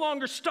no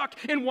longer stuck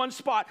in one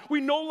spot. We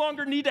no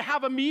longer need to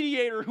have a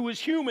mediator who is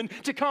human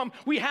to come.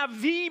 We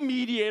have the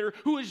mediator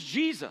who is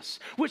Jesus,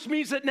 which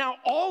means that now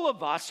all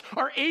of us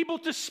are able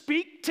to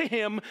speak to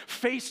him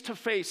face to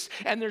face.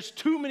 And there's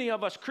too many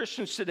of us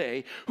Christians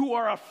today who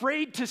are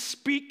afraid to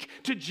speak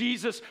to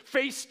Jesus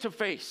face to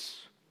face.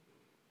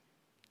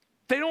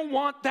 They don't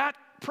want that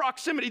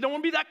proximity. Don't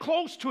want to be that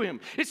close to him.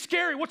 It's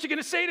scary. What's he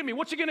going to say to me?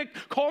 What's he going to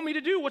call me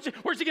to do?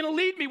 Where's he going to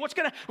lead me? He's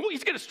going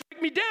to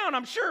strike me down,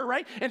 I'm sure,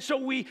 right? And so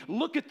we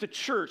look at the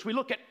church, we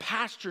look at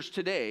pastors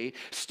today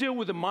still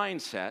with the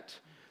mindset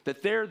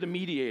that they're the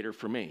mediator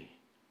for me.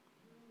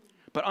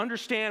 But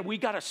understand, we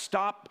got to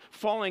stop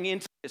falling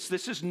into this.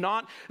 This is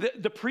not,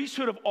 the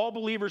priesthood of all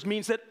believers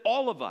means that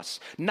all of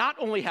us not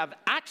only have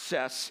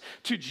access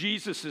to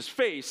Jesus'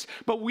 face,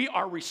 but we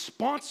are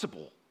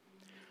responsible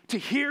to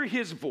hear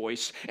his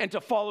voice and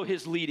to follow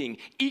his leading,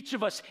 each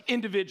of us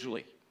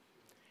individually.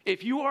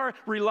 If you are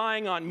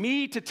relying on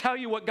me to tell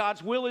you what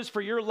God's will is for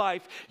your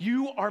life,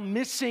 you are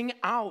missing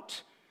out.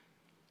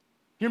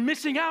 You're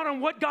missing out on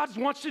what God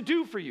wants to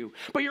do for you.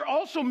 But you're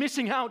also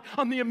missing out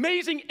on the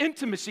amazing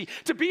intimacy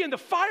to be in the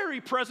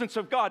fiery presence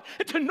of God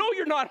and to know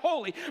you're not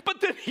holy.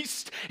 But then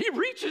he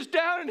reaches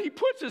down and he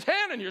puts his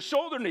hand on your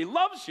shoulder and he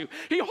loves you.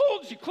 He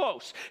holds you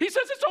close. He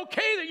says it's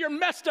okay that you're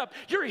messed up.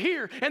 You're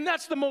here. And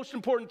that's the most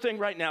important thing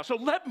right now. So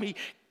let me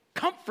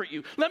comfort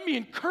you. Let me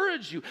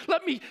encourage you.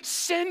 Let me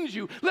send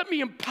you. Let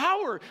me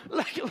empower.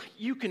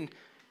 You can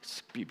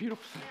be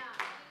beautiful. Yeah.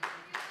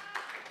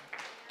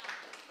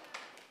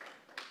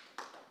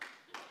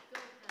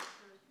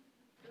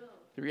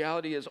 The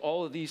reality is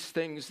all of these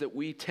things that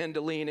we tend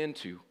to lean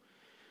into,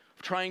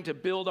 trying to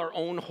build our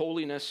own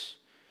holiness,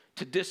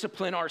 to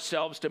discipline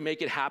ourselves to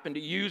make it happen, to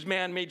use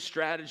man-made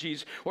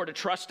strategies, or to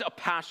trust a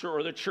pastor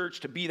or the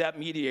church to be that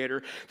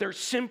mediator, they're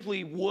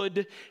simply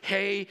wood,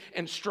 hay,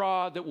 and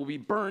straw that will be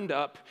burned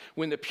up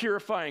when the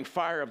purifying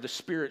fire of the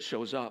Spirit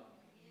shows up.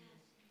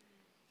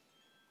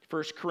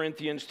 1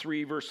 Corinthians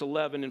 3, verse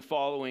 11 and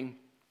following,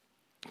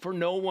 for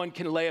no one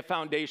can lay a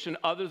foundation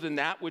other than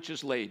that which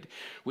is laid,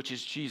 which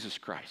is Jesus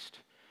Christ.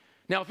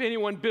 Now, if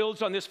anyone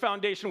builds on this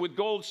foundation with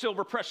gold,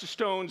 silver, precious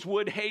stones,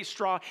 wood, hay,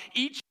 straw,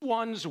 each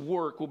one's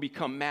work will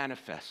become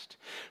manifest.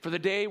 For the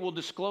day will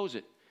disclose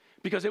it,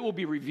 because it will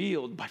be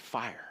revealed by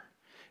fire.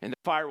 And the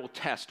fire will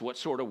test what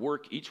sort of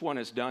work each one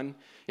has done.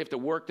 If the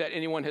work that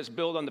anyone has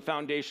built on the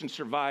foundation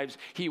survives,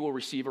 he will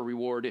receive a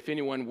reward. If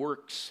anyone's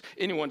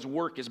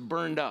work is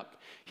burned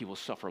up, he will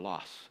suffer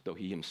loss, though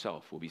he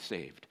himself will be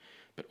saved,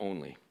 but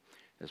only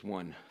as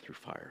one through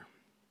fire.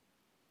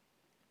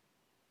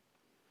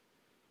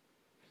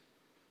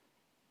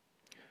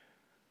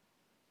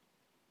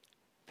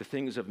 The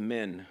things of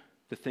men,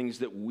 the things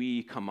that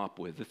we come up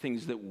with, the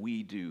things that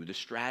we do, the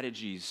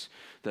strategies,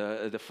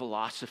 the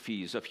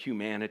philosophies of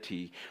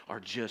humanity are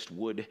just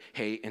wood,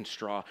 hay, and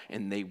straw,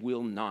 and they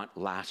will not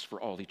last for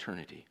all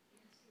eternity.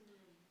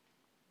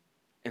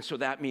 And so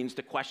that means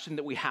the question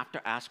that we have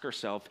to ask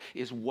ourselves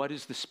is, what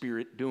is the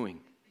Spirit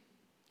doing?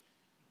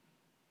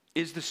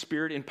 Is the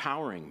Spirit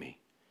empowering me?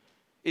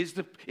 Is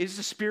the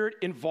Spirit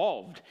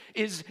involved?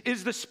 Is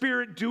the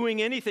Spirit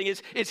doing anything?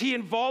 Is he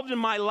involved in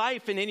my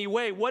life in any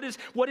way? What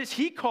is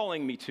he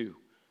calling me to?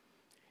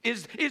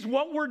 Is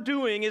what we're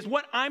doing, is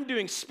what I'm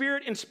doing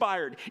Spirit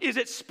inspired? Is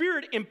it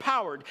Spirit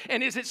empowered?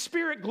 And is it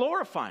Spirit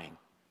glorifying?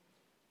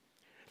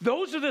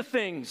 Those are the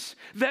things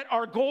that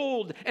are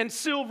gold and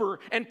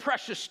silver and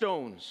precious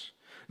stones.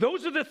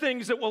 Those are the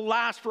things that will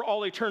last for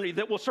all eternity,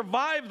 that will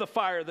survive the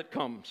fire that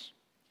comes.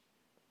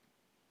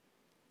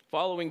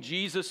 Following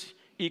Jesus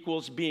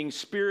equals being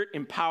Spirit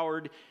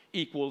empowered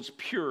equals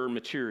pure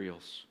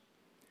materials.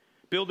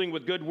 Building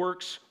with good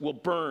works will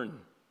burn.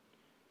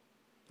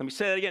 Let me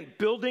say that again.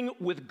 Building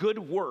with good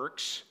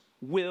works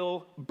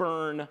will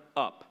burn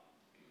up.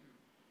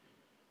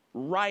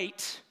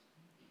 Right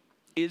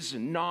is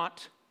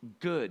not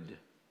good.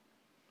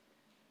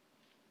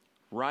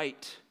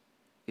 Right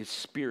is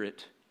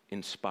Spirit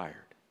inspired.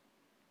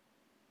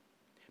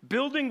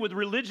 Building with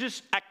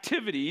religious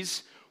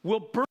activities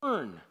will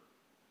burn.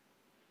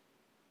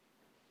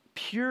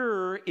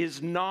 Pure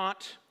is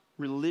not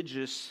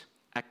religious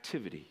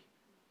activity.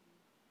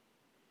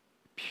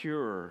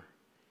 Pure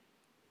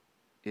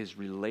is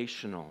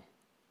relational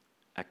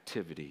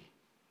activity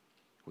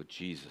with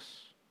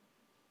Jesus.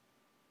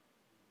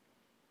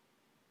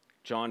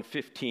 John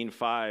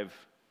 15:5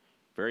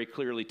 very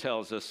clearly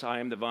tells us, I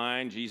am the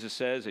vine, Jesus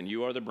says, and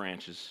you are the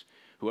branches.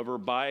 Whoever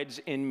abides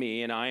in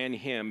me and I in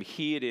him,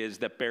 he it is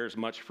that bears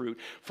much fruit.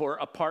 For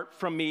apart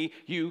from me,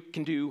 you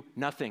can do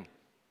nothing.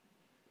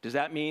 Does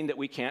that mean that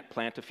we can't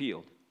plant a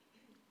field?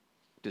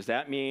 Does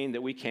that mean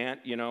that we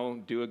can't,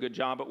 do a good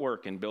job at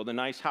work and build a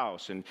nice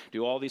house and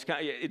do all these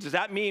does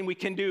that mean we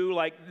can do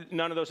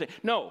none of those things?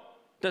 No,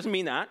 doesn't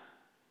mean that.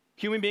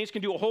 Human beings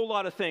can do a whole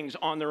lot of things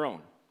on their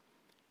own.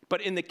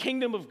 But in the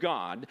kingdom of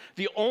God,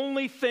 the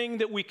only thing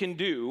that we can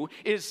do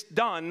is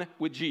done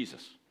with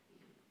Jesus.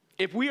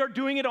 If we are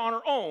doing it on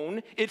our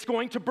own, it's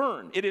going to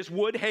burn. It is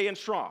wood, hay, and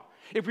straw.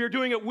 If we are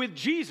doing it with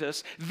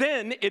Jesus,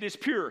 then it is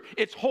pure.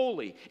 It's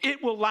holy.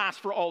 It will last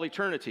for all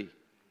eternity.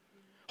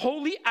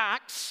 Holy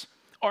acts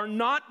are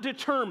not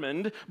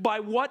determined by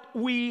what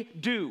we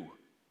do.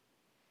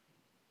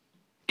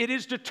 It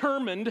is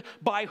determined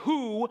by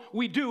who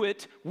we do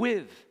it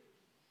with.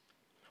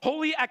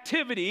 Holy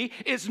activity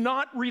is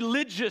not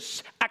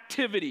religious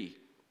activity.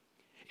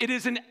 It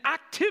is an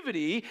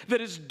activity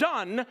that is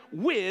done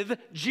with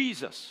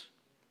Jesus.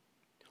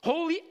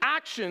 Holy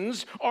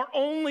actions are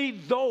only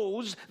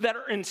those that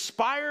are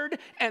inspired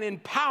and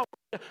empowered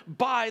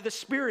by the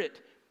Spirit.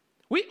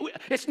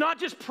 It's not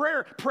just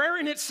prayer. Prayer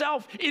in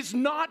itself is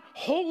not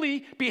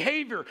holy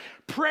behavior.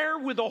 Prayer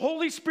with the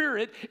Holy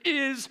Spirit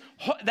is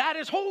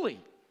holy.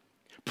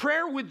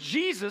 Prayer with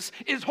Jesus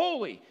is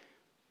holy.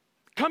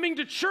 Coming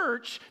to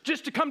church,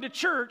 just to come to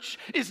church,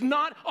 is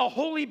not a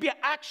holy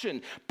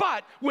action.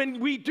 But when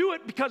we do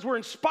it because we're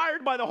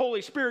inspired by the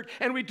Holy Spirit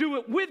and we do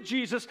it with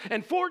Jesus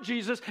and for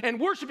Jesus and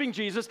worshiping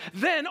Jesus,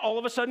 then all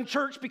of a sudden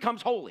church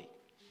becomes holy.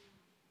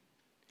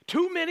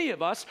 Too many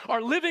of us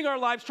are living our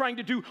lives trying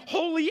to do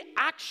holy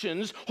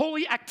actions,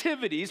 holy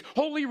activities,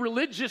 holy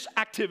religious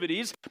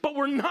activities, but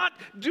we're not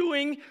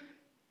doing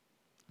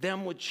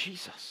them with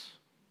Jesus.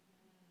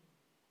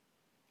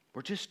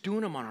 We're just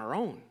doing them on our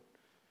own.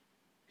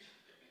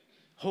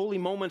 Holy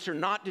moments are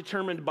not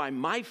determined by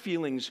my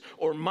feelings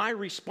or my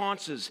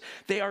responses.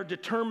 They are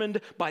determined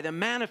by the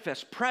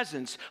manifest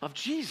presence of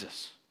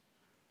Jesus.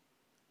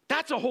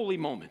 That's a holy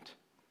moment.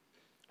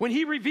 When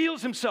he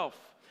reveals himself,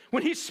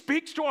 when he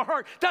speaks to our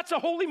heart, that's a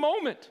holy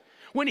moment.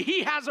 When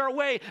he has our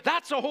way,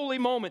 that's a holy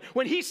moment.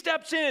 When he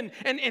steps in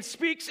and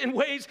speaks in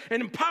ways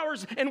and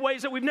empowers in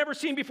ways that we've never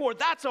seen before,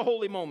 that's a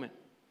holy moment.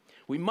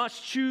 We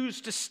must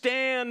choose to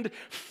stand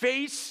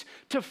face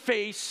to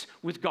face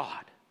with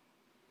God.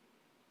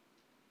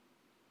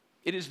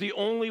 It is the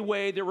only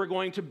way that we're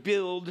going to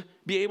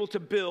be able to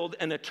build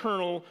an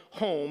eternal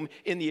home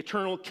in the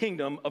eternal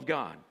kingdom of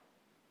God.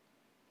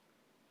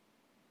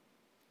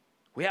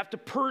 We have to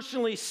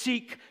personally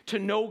seek to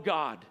know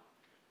God.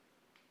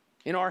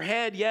 In our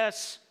head,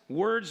 yes,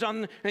 words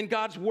in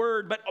God's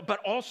word, but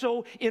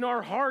also in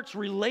our hearts,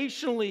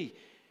 relationally.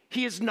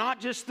 He is not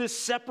just this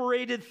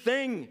separated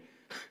thing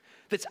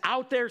that's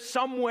out there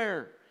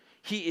somewhere.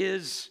 He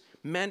is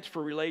meant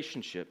for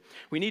relationship.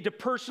 We need to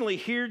personally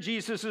hear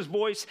Jesus'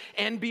 voice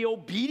and be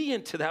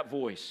obedient to that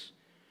voice.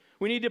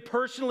 We need to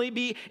personally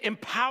be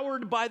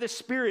empowered by the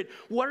Spirit.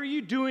 What are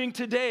you doing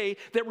today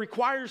that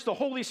requires the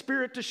Holy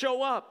Spirit to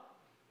show up?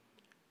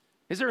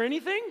 Is there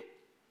anything?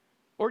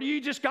 Or do you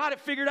just got it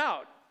figured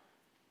out?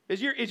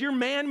 Is your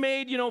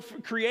man-made,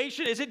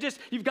 creation, is it just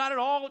you've got it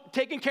all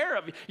taken care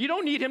of? You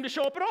don't need him to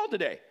show up at all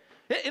today.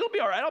 It'll be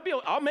all right.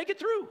 I'll make it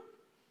through.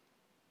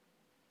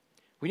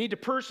 We need to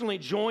personally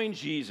join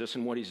Jesus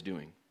in what he's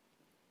doing.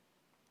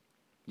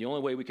 The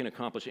only way we can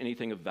accomplish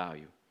anything of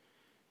value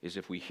is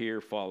if we hear,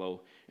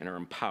 follow, and are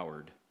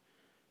empowered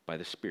by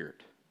the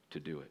Spirit to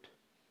do it.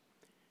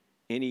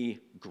 Any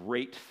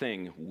great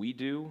thing we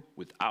do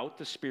without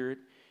the Spirit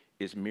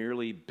is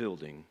merely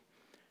building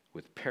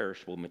with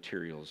perishable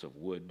materials of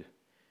wood,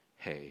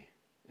 hay,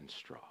 and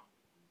straw.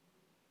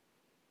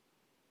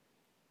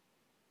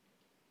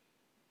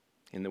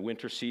 In the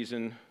winter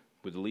season,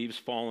 with the leaves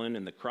fallen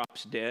and the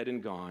crops dead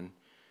and gone,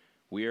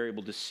 we are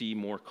able to see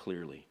more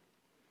clearly.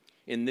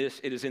 It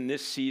is in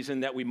this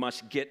season that we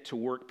must get to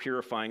work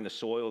purifying the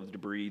soil of the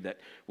debris that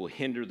will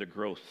hinder the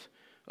growth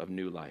of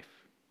new life.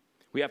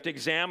 We have to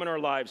examine our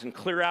lives and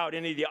clear out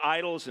any of the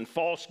idols and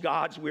false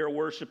gods we are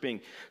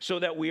worshiping so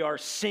that we are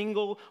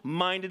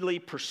single-mindedly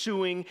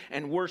pursuing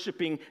and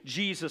worshiping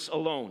Jesus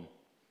alone.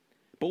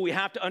 But we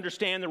have to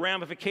understand the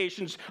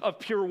ramifications of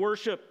pure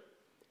worship.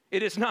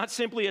 It is not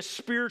simply a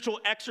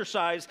spiritual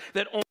exercise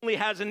that only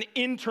has an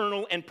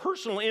internal and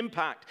personal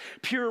impact.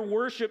 Pure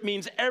worship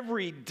means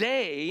every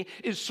day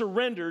is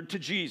surrendered to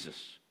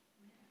Jesus.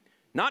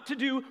 Not to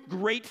do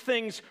great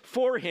things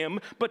for him,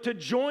 but to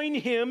join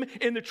him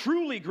in the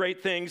truly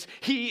great things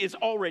he is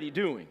already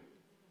doing.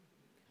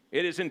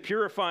 It is in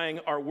purifying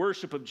our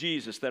worship of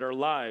Jesus that our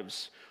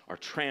lives are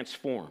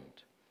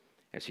transformed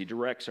as he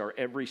directs our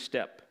every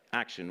step,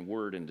 action,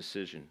 word, and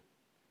decision.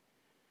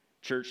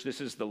 Church,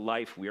 this is the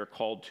life we are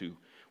called to.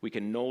 We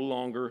can no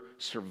longer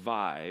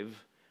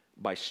survive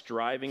by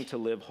striving to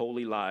live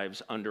holy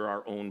lives under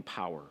our own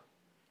power.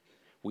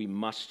 We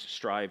must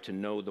strive to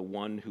know the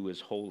one who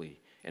is holy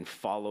and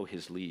follow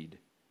his lead.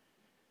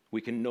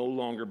 We can no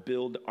longer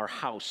build our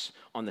house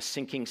on the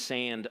sinking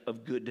sand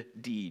of good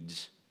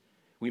deeds.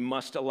 We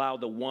must allow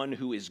the one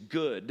who is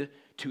good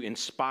to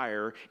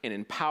inspire and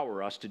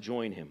empower us to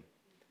join him.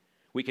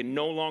 We can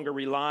no longer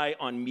rely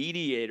on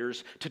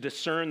mediators to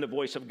discern the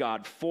voice of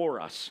God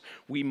for us.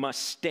 We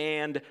must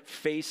stand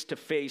face to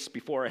face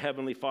before our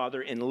Heavenly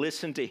Father and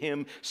listen to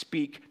him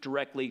speak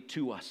directly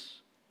to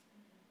us.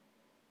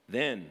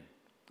 Then,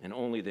 and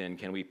only then,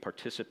 can we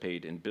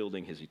participate in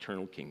building his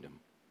eternal kingdom.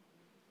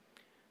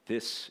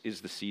 This is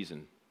the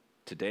season.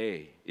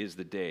 Today is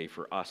the day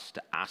for us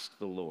to ask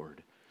the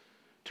Lord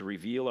to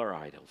reveal our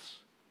idols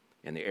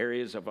and the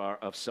areas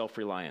of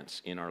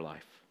self-reliance in our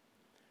life.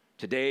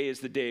 Today is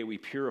the day we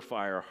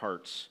purify our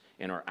hearts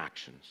and our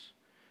actions.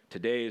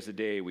 Today is the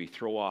day we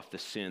throw off the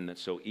sin that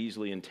so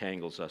easily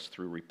entangles us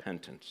through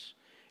repentance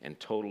and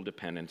total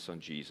dependence on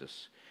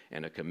Jesus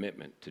and a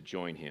commitment to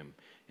join him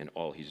in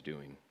all he's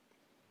doing.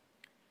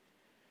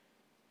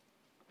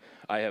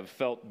 I have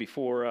felt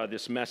before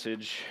this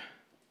message,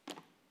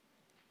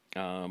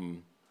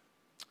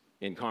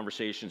 in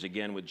conversations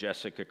again with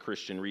Jessica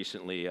Christian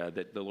recently,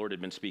 that the Lord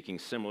had been speaking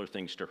similar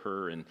things to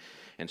her, and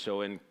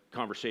so in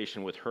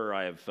conversation with her,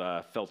 I have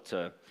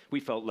we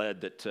felt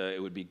led that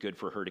it would be good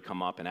for her to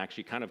come up and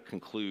actually kind of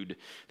conclude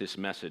this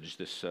message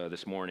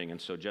this morning.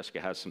 And so Jessica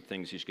has some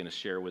things she's going to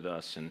share with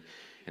us,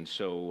 and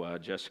so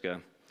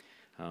Jessica,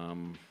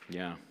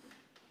 yeah.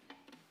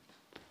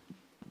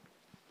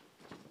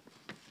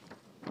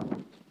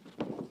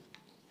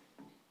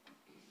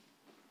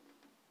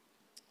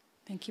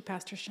 Thank you,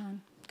 Pastor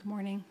Shawn. Good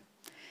morning.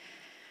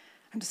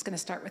 I'm just going to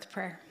start with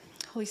prayer.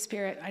 Holy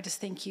Spirit, I just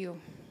thank you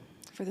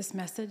for this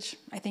message.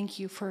 I thank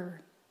you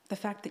for the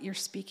fact that you're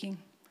speaking.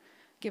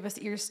 Give us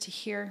ears to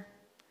hear.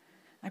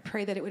 I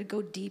pray that it would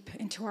go deep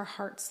into our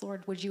hearts,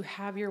 Lord. Would you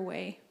have your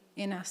way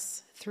in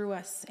us, through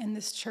us, in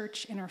this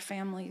church, in our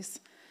families?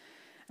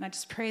 And I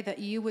just pray that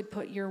you would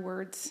put your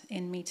words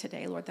in me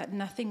today, Lord, that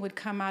nothing would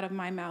come out of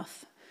my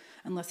mouth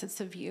unless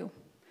it's of you.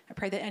 I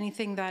pray that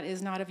anything that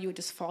is not of you would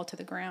just fall to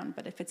the ground.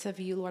 But if it's of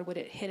you, Lord, would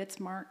it hit its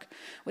mark?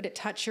 Would it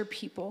touch your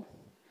people?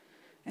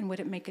 And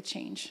would it make a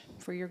change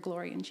for your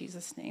glory in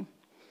Jesus' name?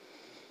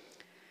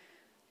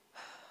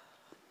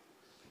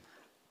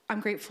 I'm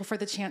grateful for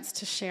the chance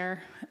to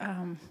share.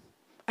 I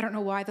don't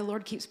know why the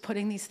Lord keeps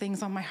putting these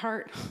things on my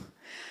heart.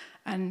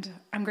 And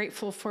I'm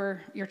grateful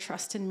for your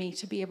trust in me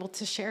to be able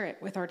to share it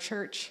with our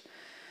church.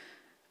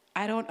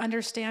 I don't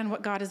understand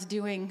what God is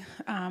doing,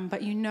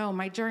 but you know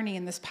my journey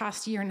in this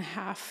past year and a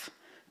half,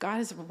 God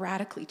has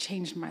radically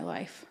changed my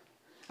life.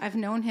 I've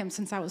known him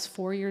since I was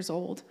 4 years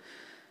old,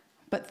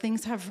 but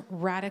things have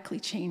radically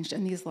changed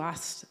in these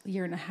last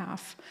year and a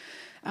half.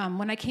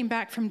 When I came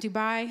back from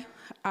Dubai,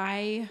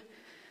 I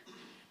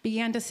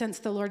began to sense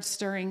the Lord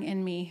stirring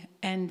in me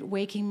and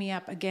waking me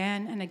up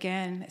again and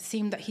again. It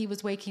seemed that he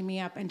was waking me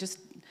up and just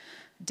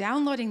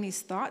downloading these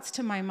thoughts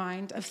to my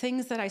mind of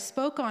things that I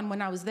spoke on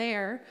when I was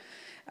there,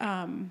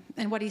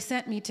 and what he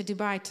sent me to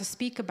Dubai to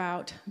speak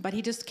about, but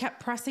he just kept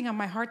pressing on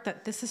my heart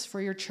that this is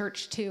for your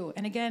church too.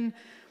 And again,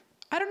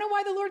 I don't know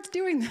why the Lord's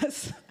doing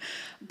this,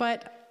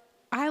 but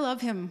I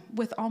love him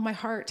with all my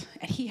heart,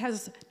 and he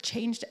has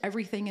changed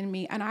everything in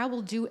me, and I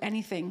will do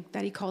anything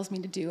that he calls me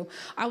to do.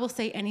 I will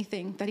say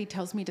anything that he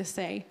tells me to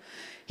say.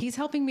 He's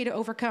helping me to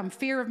overcome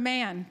fear of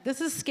man. This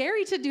is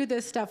scary to do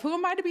this stuff. Who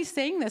am I to be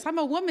saying this? I'm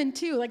a woman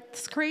too, like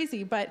it's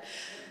crazy, but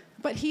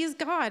he is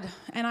God,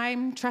 and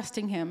I'm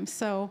trusting him.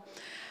 So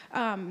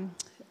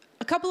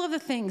a couple of the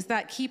things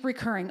that keep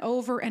recurring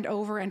over and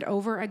over and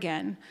over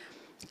again.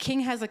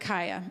 King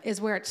Hezekiah is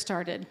where it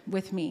started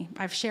with me.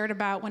 I've shared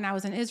about when I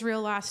was in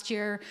Israel last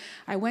year.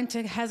 I went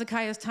to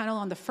Hezekiah's tunnel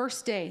on the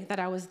first day that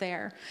I was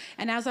there.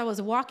 And as I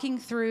was walking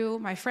through,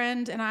 my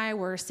friend and I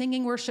were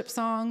singing worship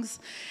songs,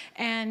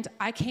 and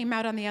I came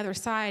out on the other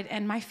side,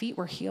 and my feet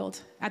were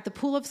healed. At the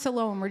pool of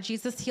Siloam, where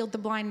Jesus healed the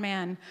blind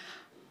man,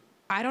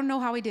 I don't know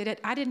how he did it.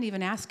 I didn't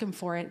even ask him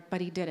for it,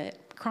 but he did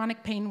it.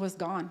 Chronic pain was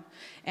gone.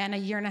 And a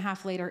year and a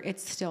half later,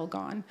 it's still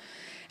gone.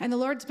 And the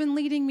Lord's been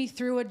leading me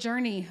through a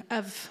journey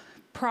of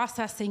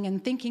processing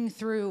and thinking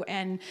through,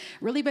 and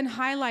really been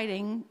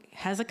highlighting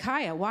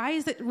Hezekiah. Why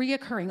is it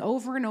reoccurring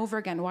over and over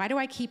again? Why do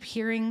I keep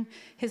hearing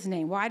his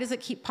name? Why does it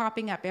keep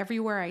popping up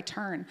everywhere I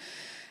turn?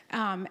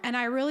 And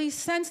I really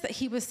sensed that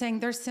he was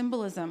saying there's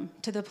symbolism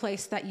to the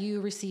place that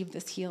you received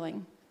this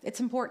healing. It's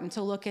important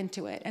to look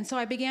into it. And so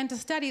I began to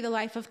study the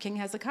life of King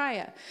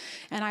Hezekiah.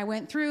 And I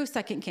went through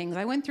 2 Kings.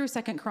 I went through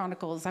 2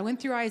 Chronicles. I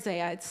went through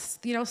Isaiah. It's,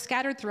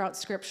 scattered throughout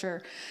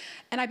Scripture.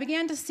 And I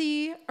began to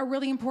see a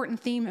really important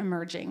theme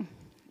emerging.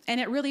 And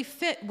it really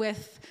fit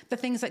with the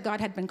things that God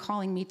had been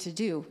calling me to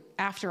do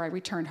after I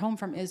returned home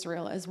from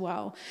Israel as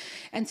well.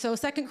 And so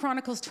 2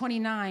 Chronicles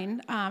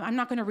 29, I'm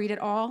not going to read it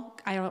all.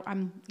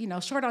 I'm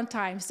short on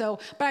time.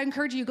 But I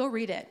encourage you, go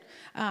read it.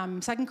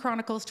 2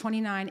 Chronicles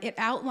 29, it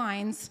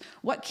outlines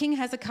what King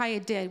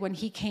Hezekiah did when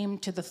he came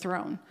to the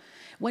throne.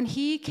 When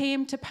he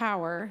came to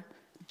power,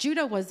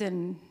 Judah was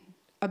in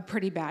a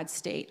pretty bad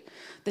state.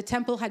 The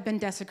temple had been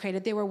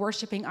desecrated. They were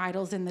worshiping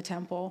idols in the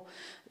temple.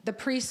 The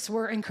priests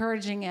were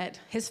encouraging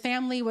it. His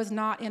family was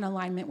not in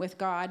alignment with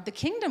God. The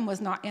kingdom was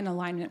not in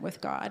alignment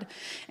with God.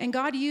 And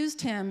God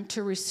used him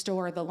to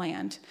restore the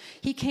land.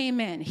 He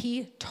came in.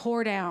 He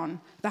tore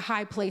down the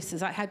high places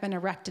that had been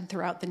erected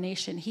throughout the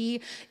nation.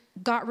 He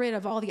got rid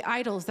of all the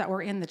idols that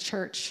were in the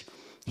church.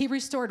 He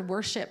restored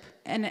worship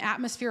and an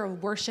atmosphere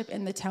of worship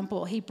in the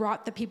temple. He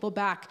brought the people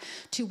back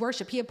to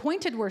worship. He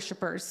appointed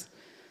worshipers.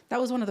 That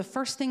was one of the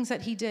first things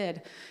that he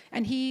did.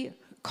 And he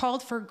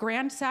called for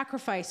grand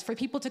sacrifice, for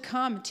people to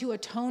come to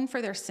atone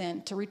for their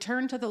sin, to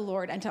return to the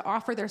Lord, and to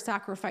offer their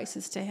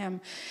sacrifices to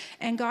him.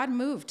 And God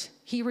moved.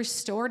 He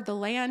restored the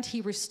land.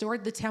 He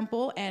restored the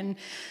temple. And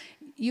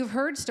you've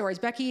heard stories.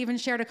 Becky even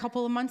shared a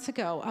couple of months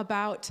ago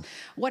about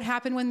what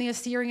happened when the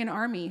Assyrian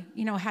army,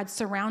 had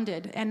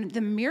surrounded, and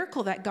the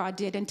miracle that God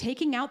did in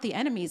taking out the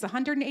enemies,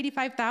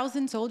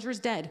 185,000 soldiers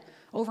dead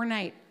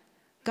overnight.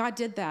 God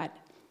did that.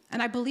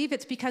 And I believe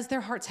it's because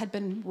their hearts had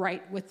been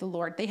right with the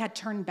Lord. They had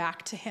turned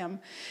back to him.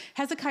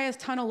 Hezekiah's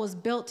tunnel was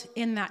built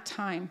in that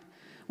time.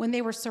 When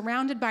they were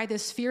surrounded by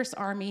this fierce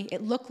army,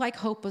 it looked like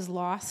hope was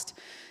lost.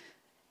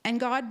 And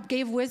God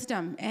gave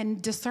wisdom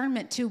and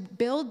discernment to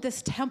build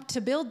this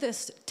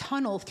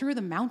tunnel through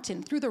the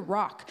mountain, through the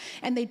rock.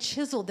 And they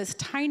chiseled this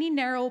tiny,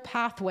 narrow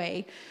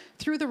pathway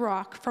through the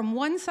rock from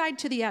one side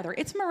to the other.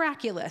 It's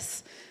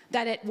miraculous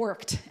that it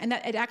worked and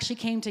that it actually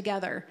came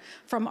together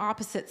from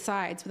opposite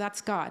sides. But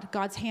that's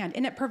God's hand.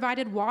 And it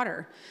provided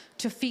water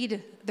to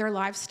feed their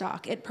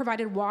livestock. It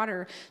provided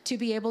water to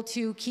be able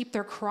to keep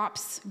their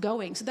crops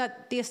going so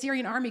that the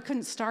Assyrian army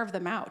couldn't starve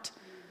them out.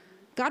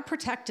 God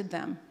protected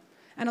them.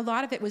 And a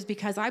lot of it was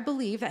because I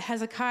believe that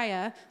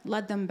Hezekiah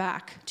led them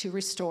back to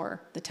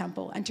restore the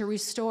temple and to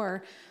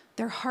restore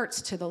their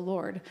hearts to the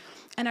Lord.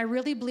 And I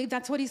really believe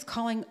that's what he's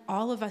calling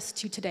all of us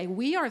to today.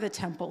 We are the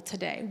temple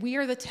today. We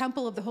are the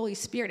temple of the Holy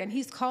Spirit, and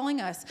he's calling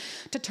us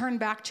to turn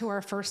back to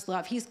our first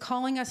love. He's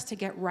calling us to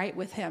get right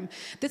with him.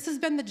 This has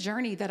been the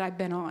journey that I've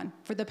been on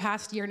for the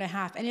past year and a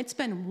half, and it's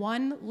been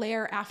one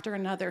layer after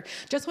another.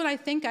 Just when I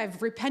think I've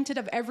repented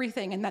of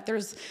everything and that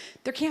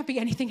there can't be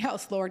anything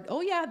else, Lord.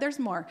 Oh yeah, there's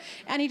more.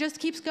 And he just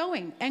keeps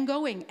going and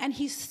going, and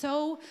he's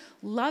so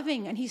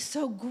loving, and he's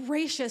so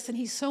gracious, and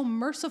he's so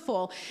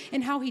merciful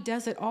in how he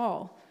does it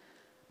all.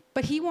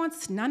 But he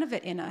wants none of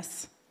it in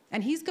us.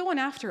 And he's going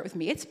after it with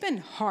me. It's been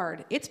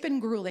hard. It's been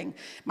grueling.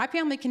 My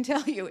family can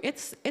tell you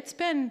it's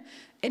been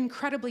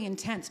incredibly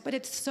intense, but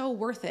it's so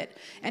worth it.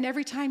 And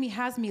every time he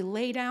has me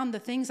lay down the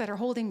things that are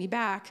holding me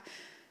back,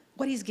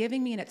 what he's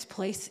giving me in its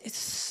place is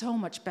so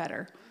much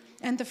better.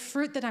 And the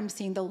fruit that I'm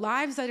seeing, the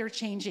lives that are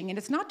changing, and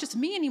it's not just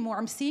me anymore.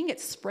 I'm seeing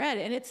it spread,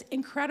 and it's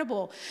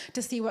incredible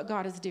to see what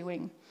God is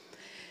doing.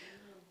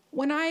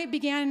 When I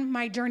began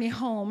my journey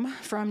home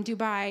from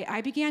Dubai,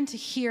 I began to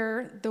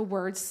hear the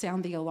words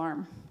sound the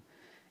alarm.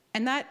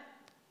 And that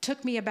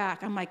took me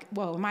aback. I'm like,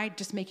 whoa, am I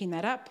just making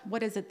that up?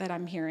 What is it that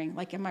I'm hearing?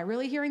 Like, am I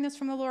really hearing this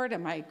from the Lord?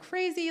 Am I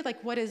crazy?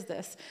 Like, what is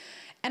this?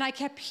 And I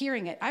kept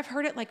hearing it. I've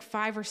heard it like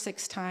 5 or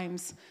 6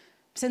 times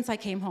since I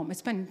came home.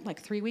 It's been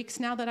like 3 weeks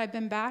now that I've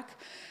been back.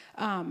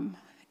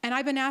 And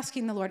I've been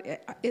asking the Lord,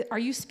 are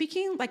you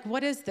speaking? Like,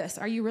 what is this?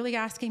 Are you really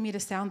asking me to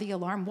sound the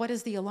alarm? What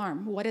is the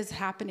alarm? What is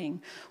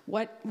happening?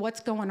 What's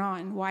going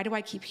on? Why do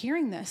I keep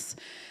hearing this?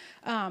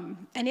 And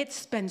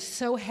it's been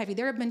so heavy.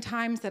 There have been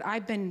times that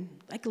I've been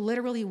like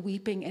literally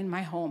weeping in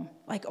my home,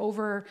 like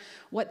over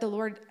what the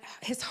Lord,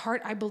 his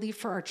heart, I believe,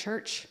 for our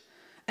church.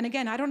 And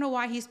again, I don't know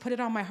why he's put it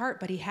on my heart,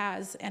 but he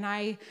has. And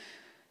I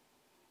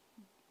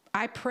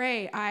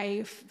pray,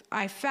 I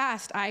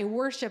fast, I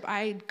worship,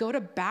 I go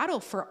to battle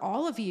for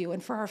all of you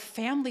and for our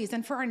families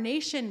and for our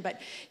nation,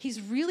 but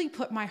he's really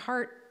put my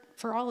heart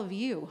for all of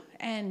you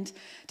and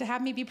to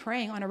have me be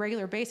praying on a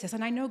regular basis.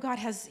 And I know God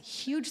has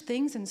huge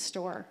things in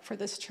store for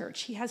this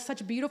church. He has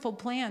such beautiful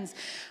plans,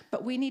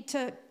 but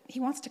he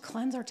wants to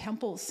cleanse our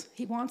temples.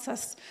 He wants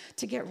us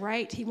to get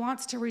right. He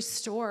wants to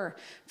restore,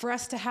 for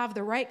us to have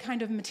the right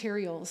kind of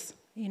materials,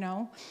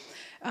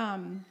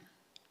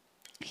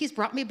 He's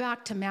brought me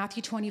back to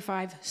Matthew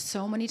 25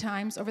 so many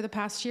times over the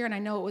past year, and I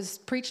know it was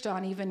preached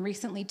on even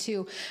recently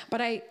too,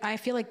 but I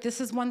feel like this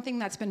is one thing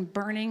that's been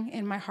burning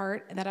in my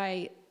heart that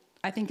I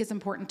think is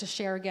important to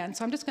share again.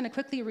 So I'm just going to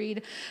quickly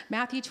read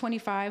Matthew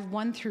 25,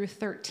 1 through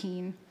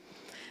 13.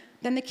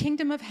 Then the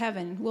kingdom of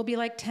heaven will be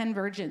like 10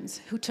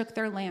 virgins who took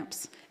their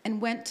lamps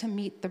and went to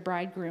meet the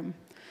bridegroom.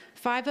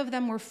 5 of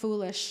them were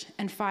foolish,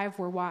 and 5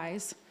 were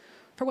wise.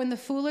 For when the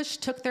foolish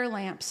took their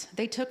lamps,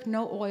 they took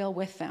no oil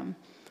with them.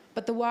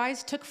 But the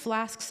wise took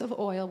flasks of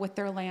oil with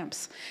their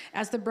lamps,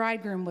 as the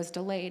bridegroom was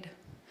delayed.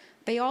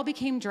 They all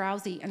became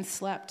drowsy and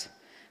slept.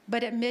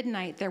 But at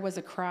midnight there was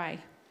a cry,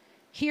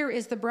 "Here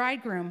is the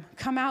bridegroom,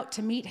 come out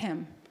to meet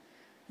him."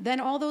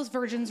 Then all those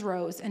virgins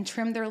rose and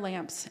trimmed their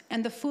lamps,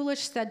 and the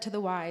foolish said to the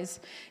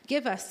wise,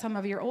 "Give us some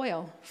of your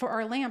oil, for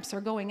our lamps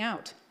are going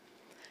out."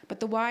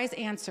 But the wise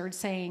answered,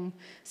 saying,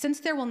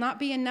 "Since there will not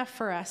be enough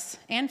for us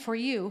and for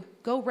you,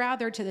 go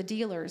rather to the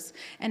dealers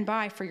and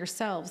buy for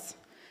yourselves."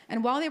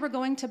 And while they were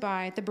going to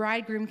buy, the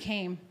bridegroom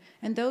came,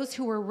 and those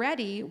who were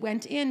ready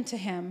went in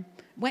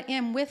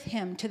with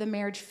him to the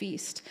marriage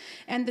feast,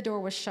 and the door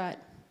was shut.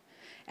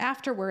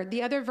 Afterward,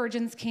 the other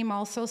virgins came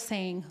also,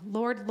 saying,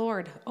 Lord,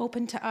 Lord,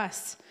 open to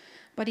us.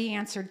 But he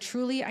answered,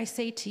 Truly I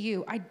say to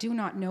you, I do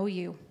not know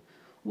you.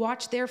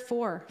 Watch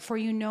therefore, for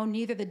you know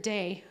neither the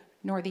day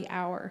nor the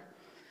hour.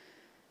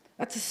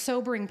 That's a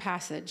sobering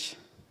passage.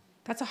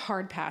 That's a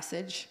hard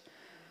passage.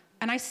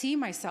 And I see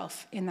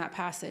myself in that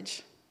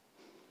passage.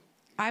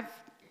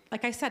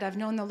 Like I said, I've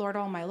known the Lord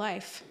all my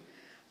life.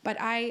 But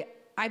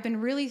I've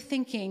been really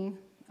thinking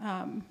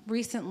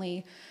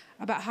recently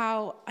about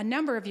how a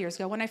number of years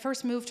ago, when I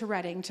first moved to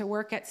Redding to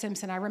work at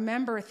Simpson, I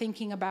remember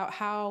thinking about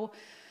how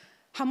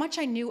much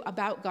I knew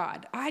about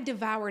God. I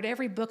devoured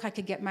every book I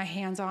could get my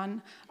hands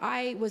on.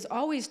 I was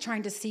always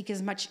trying to seek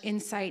as much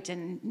insight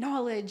and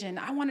knowledge, and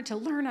I wanted to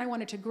learn, I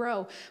wanted to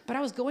grow. But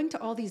I was going to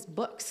all these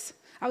books.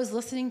 I was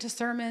listening to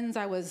sermons.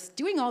 I was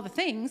doing all the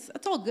things.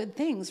 That's all good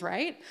things,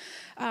 right?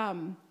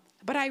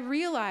 But I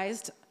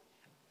realized,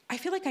 I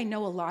feel like I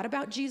know a lot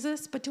about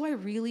Jesus, but do I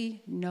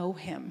really know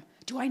him?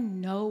 Do I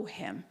know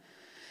him?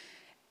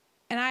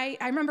 And I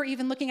remember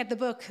even looking at the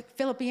book,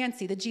 Philip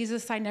Yancey, The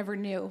Jesus I Never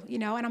Knew,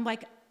 and I'm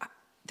like,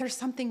 there's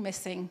something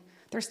missing.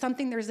 There's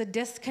a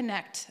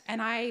disconnect, and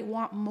I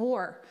want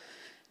more.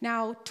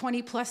 Now,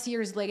 20 plus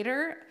years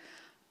later,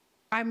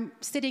 I'm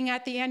sitting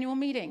at the annual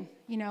meeting,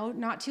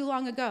 not too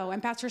long ago,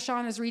 and Pastor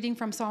Shawn is reading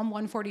from Psalm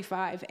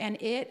 145, and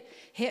it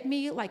hit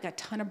me like a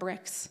ton of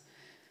bricks.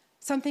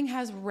 Something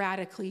has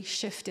radically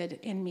shifted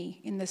in me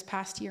in this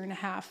past year and a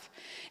half.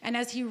 And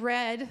as he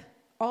read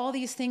all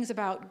these things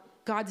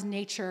about God's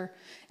nature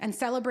and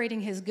celebrating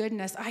his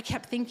goodness, I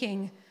kept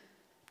thinking,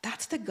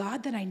 that's the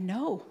God that I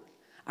know.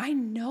 I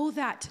know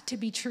that to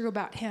be true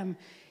about him.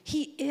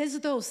 He is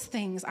those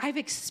things. I've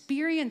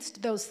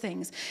experienced those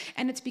things.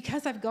 And it's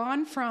because I've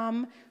gone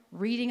from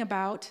reading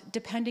about,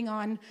 depending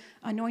on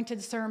anointed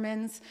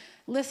sermons,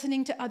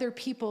 listening to other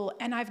people,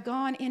 and I've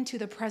gone into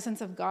the presence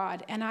of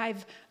God, and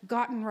I've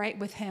gotten right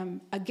with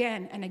him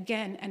again and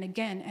again and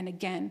again and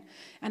again.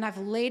 And I've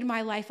laid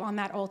my life on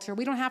that altar.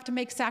 We don't have to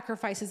make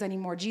sacrifices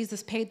anymore.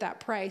 Jesus paid that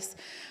price.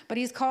 But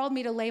he's called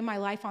me to lay my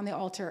life on the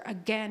altar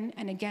again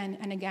and again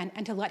and again,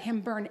 and to let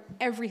him burn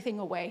everything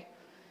away.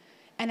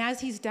 And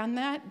as he's done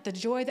that, the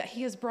joy that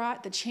he has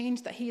brought, the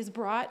change that he has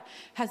brought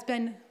has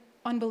been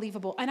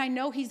unbelievable. And I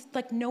know he's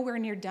like nowhere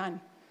near done.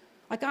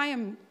 Like I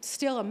am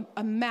still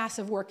a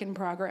massive work in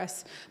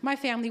progress. My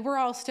family, we're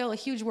all still a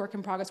huge work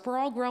in progress. We're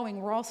all growing.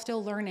 We're all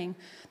still learning.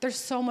 There's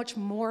so much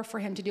more for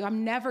him to do.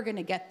 I'm never going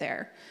to get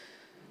there.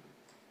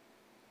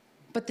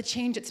 But the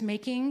change it's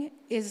making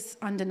is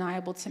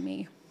undeniable to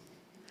me.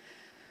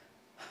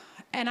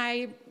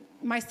 And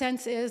my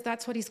sense is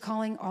that's what he's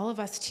calling all of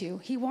us to.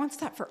 He wants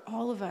that for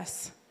all of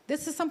us.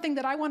 This is something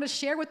that I want to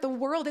share with the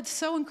world. It's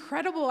so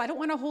incredible. I don't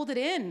want to hold it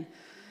in.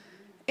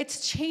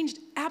 It's changed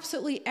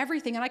absolutely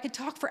everything. And I could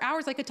talk for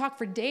hours. I could talk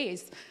for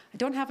days. I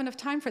don't have enough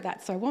time for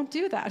that, so I won't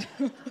do that.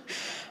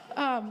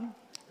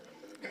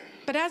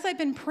 But as I've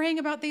been praying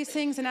about these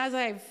things, and as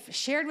I've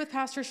shared with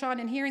Pastor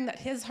Shawn and hearing that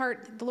his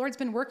heart, the Lord's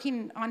been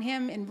working on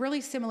him in really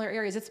similar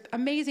areas, it's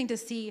amazing to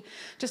see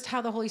just how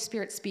the Holy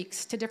Spirit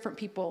speaks to different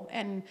people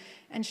and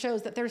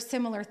shows that there's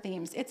similar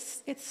themes.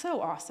 It's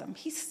so awesome.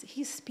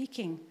 He's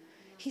speaking.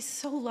 He's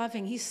so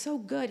loving. He's so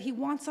good. He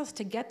wants us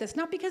to get this,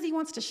 not because he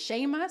wants to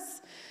shame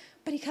us,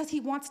 but because he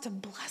wants to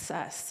bless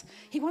us.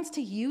 He wants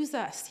to use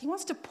us. He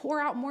wants to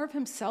pour out more of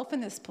himself in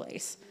this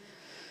place.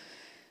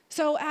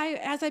 So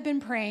as I've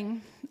been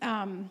praying,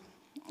 I'm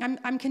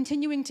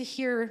continuing to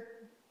hear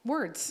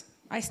words.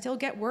 I still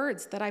get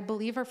words that I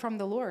believe are from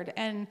the Lord.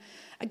 And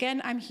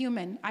again, I'm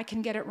human. I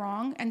can get it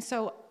wrong. And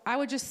so I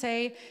would just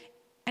say,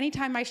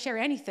 anytime I share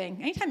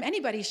anything, anytime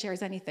anybody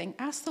shares anything,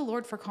 ask the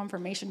Lord for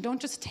confirmation.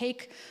 Don't just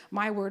take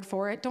my word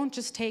for it. Don't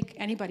just take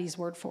anybody's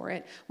word for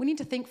it. We need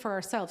to think for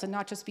ourselves and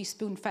not just be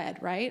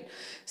spoon-fed, right?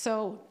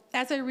 So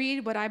as I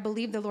read what I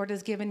believe the Lord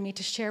has given me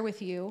to share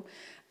with you,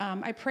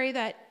 I pray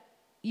that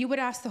you would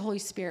ask the Holy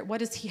Spirit, what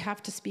does he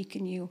have to speak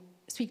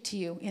to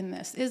you in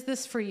this? Is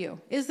this for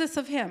you? Is this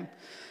of him?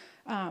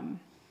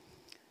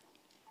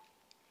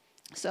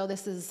 So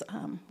this is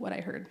what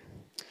I heard.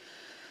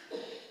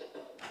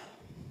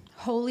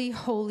 Holy,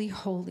 holy,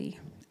 holy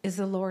is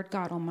the Lord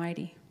God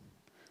Almighty.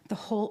 The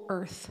whole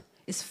earth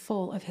is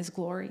full of his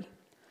glory.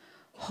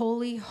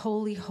 Holy,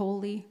 holy,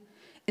 holy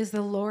is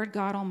the Lord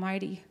God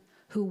Almighty,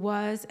 who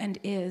was and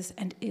is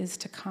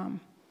to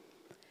come.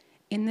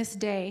 In this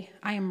day,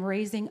 I am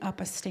raising up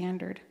a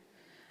standard.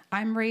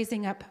 I'm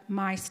raising up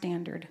my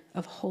standard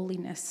of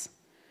holiness.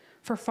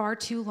 For far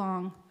too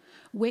long,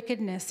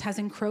 wickedness has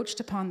encroached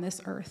upon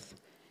this earth.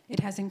 It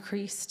has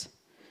increased.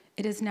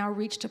 It has now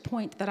reached a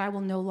point that I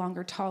will no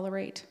longer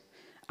tolerate.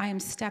 I am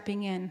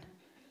stepping in.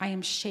 I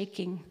am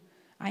shaking.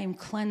 I am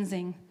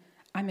cleansing.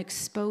 I'm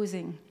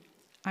exposing.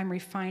 I'm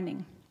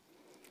refining.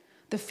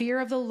 The fear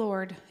of the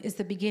Lord is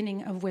the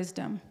beginning of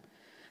wisdom.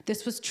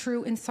 This was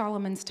true in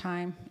Solomon's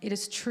time. It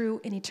is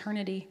true in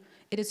eternity.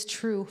 It is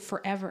true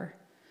forever.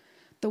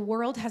 The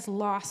world has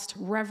lost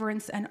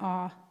reverence and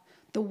awe.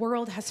 The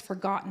world has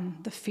forgotten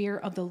the fear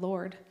of the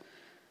Lord.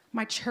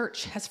 My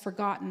church has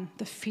forgotten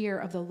the fear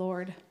of the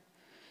Lord.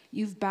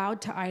 You've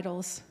bowed to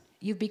idols.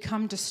 You've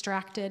become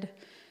distracted.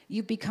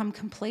 You've become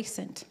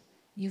complacent.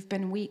 You've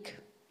been weak.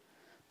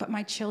 But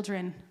my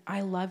children,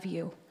 I love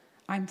you.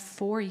 I'm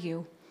for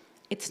you.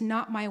 It's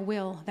not my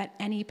will that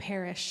any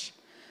perish.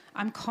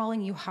 I'm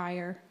calling you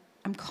higher.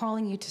 I'm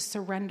calling you to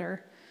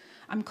surrender.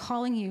 I'm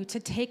calling you to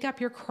take up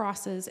your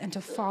crosses and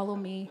to follow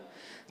me,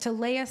 to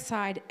lay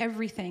aside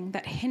everything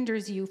that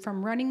hinders you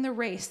from running the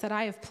race that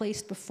I have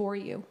placed before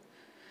you.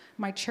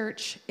 My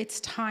church, it's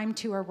time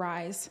to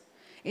arise.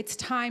 It's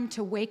time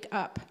to wake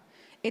up.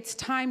 It's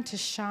time to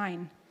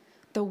shine.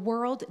 The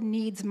world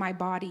needs my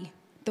body.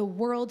 The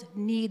world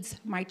needs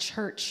my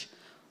church.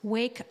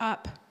 Wake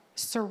up,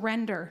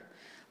 surrender,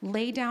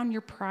 lay down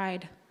your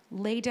pride,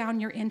 lay down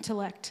your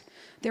intellect.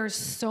 There is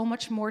so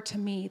much more to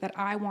me that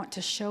I want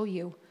to show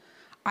you.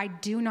 I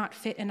do not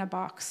fit in a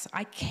box.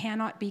 I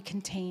cannot be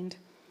contained.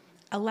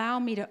 Allow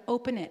me to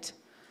open it.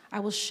 I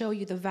will show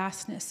you the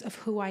vastness of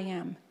who I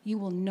am. You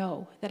will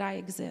know that I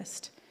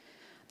exist.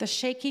 The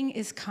shaking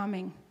is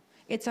coming.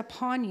 It's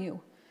upon you,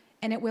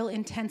 and it will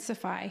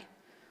intensify.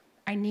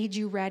 I need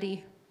you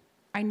ready.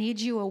 I need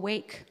you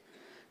awake.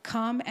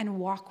 Come and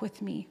walk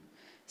with me.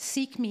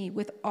 Seek me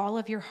with all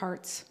of your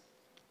hearts.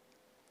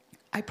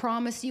 I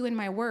promise you in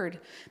my word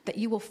that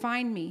you will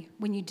find me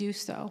when you do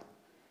so.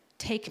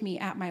 Take me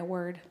at my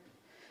word.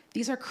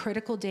 These are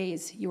critical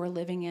days you are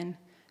living in.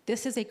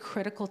 This is a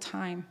critical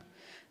time.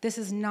 This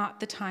is not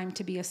the time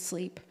to be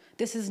asleep.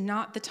 This is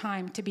not the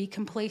time to be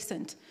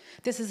complacent.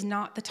 This is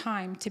not the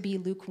time to be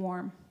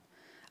lukewarm.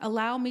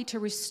 Allow me to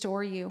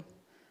restore you.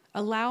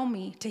 Allow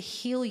me to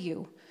heal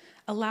you.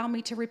 Allow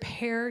me to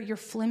repair your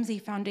flimsy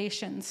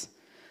foundations.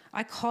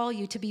 I call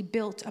you to be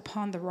built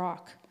upon the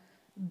rock.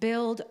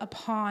 Build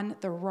upon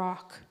the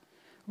rock.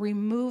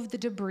 Remove the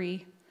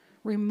debris.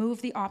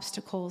 Remove the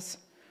obstacles.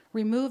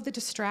 Remove the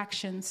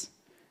distractions.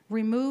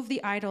 Remove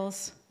the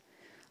idols.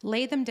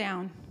 Lay them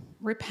down.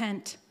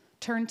 Repent.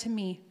 Turn to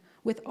me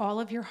with all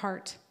of your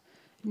heart.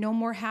 No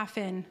more half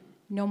in,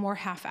 no more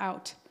half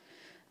out.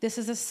 This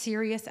is a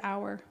serious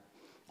hour.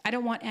 I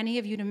don't want any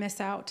of you to miss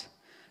out.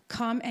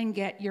 Come and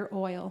get your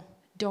oil.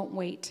 Don't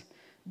wait.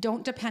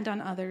 Don't depend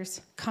on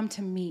others. Come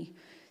to me.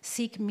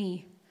 Seek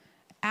me.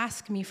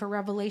 Ask me for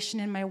revelation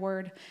in my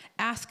word.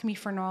 Ask me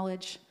for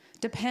knowledge.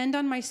 Depend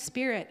on my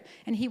spirit,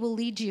 and he will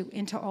lead you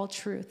into all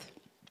truth.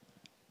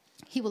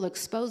 He will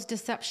expose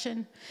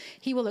deception.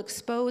 He will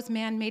expose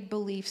man-made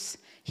beliefs.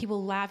 He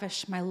will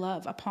lavish my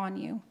love upon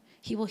you.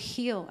 He will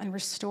heal and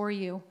restore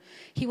you.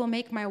 He will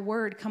make my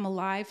word come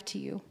alive to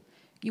you.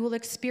 You will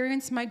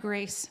experience my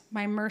grace,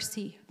 my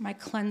mercy, my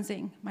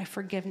cleansing, my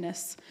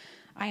forgiveness.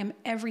 I am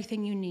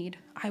everything you need.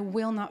 I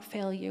will not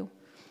fail you,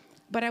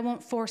 but I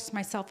won't force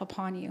myself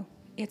upon you.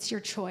 It's your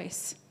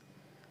choice.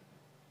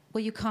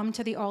 Will you come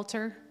to the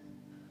altar?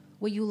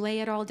 Will you lay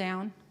it all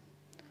down?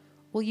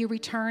 Will you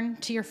return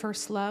to your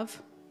first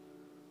love?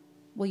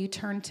 Will you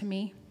turn to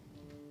me?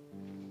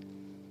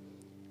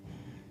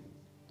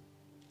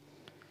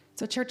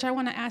 So, church, I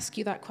want to ask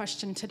you that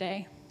question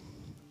today.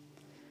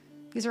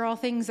 These are all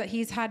things that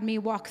he's had me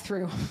walk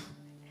through.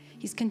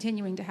 He's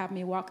continuing to have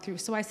me walk through.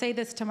 So I say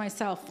this to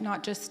myself,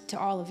 not just to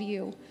all of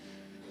you.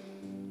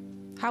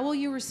 How will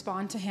you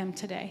respond to him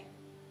today?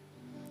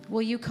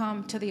 Will you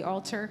come to the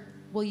altar?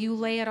 Will you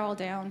lay it all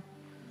down?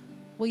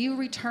 Will you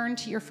return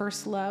to your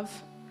first love?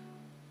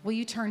 Will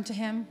you turn to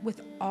him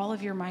with all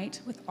of your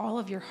might, with all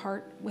of your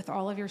heart, with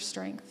all of your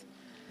strength?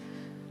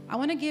 I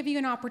want to give you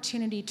an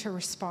opportunity to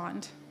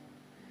respond.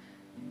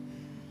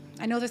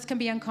 I know this can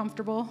be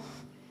uncomfortable.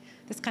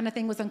 This kind of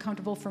thing was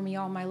uncomfortable for me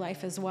all my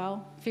life as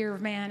well. Fear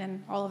of man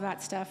and all of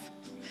that stuff.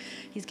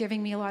 He's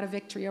giving me a lot of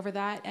victory over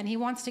that, and he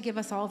wants to give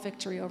us all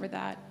victory over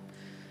that.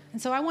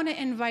 And so I want to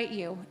invite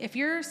you, if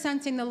you're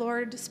sensing the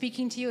Lord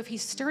speaking to you, if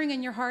he's stirring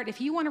in your heart, if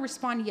you want to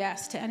respond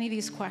yes to any of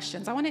these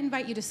questions, I want to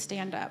invite you to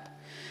stand up.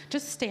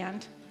 Just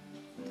stand.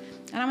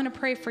 And I'm going to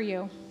pray for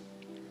you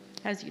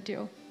as you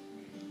do.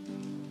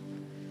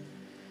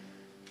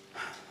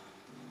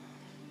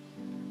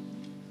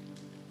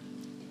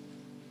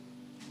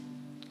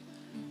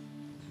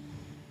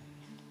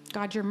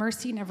 God, your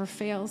mercy never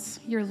fails.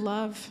 Your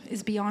love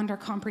is beyond our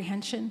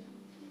comprehension.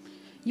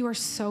 You are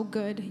so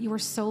good. You are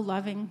so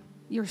loving.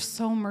 You're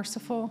so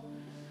merciful.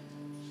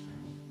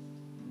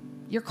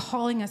 You're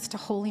calling us to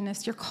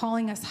holiness. You're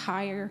calling us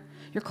higher.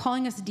 You're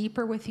calling us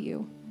deeper with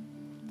you.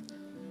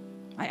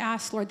 I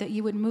ask, Lord, that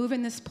you would move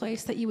in this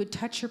place, that you would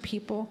touch your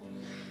people,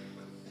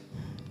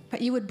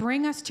 that you would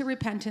bring us to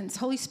repentance.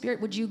 Holy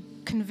Spirit, would you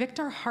convict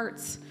our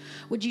hearts?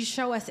 Would you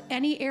show us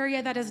any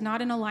area that is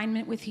not in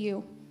alignment with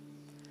you?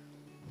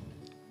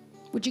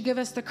 Would you give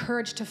us the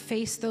courage to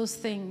face those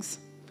things,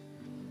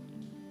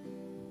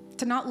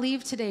 to not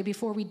leave today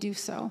before we do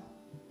so?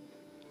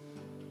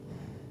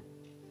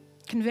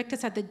 Convict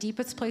us at the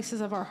deepest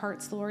places of our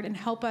hearts, Lord, and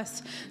help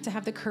us to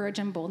have the courage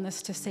and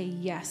boldness to say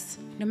yes,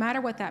 no matter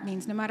what that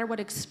means, no matter what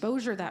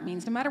exposure that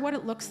means, no matter what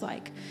it looks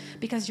like,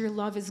 because your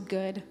love is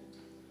good.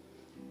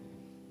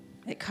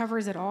 It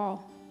covers it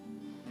all.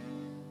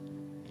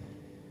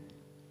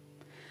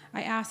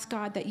 I ask,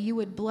 God, that you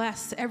would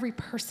bless every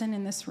person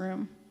in this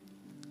room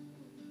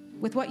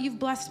with what you've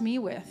blessed me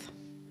with.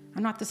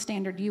 I'm not the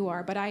standard you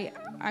are, but I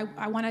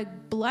want to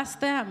bless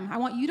them. I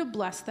want you to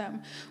bless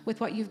them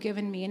with what you've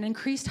given me, an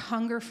increased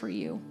hunger for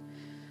you,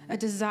 a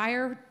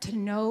desire to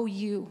know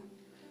you,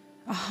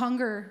 a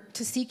hunger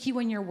to seek you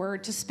in your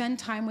word, to spend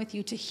time with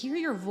you, to hear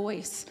your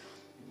voice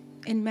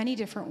in many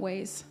different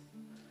ways.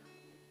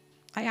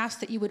 I ask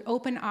that you would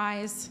open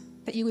eyes,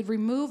 that you would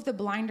remove the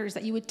blinders,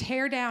 that you would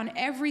tear down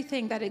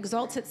everything that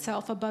exalts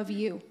itself above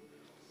you.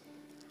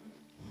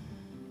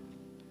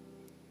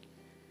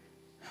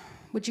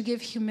 Would you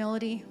give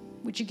humility?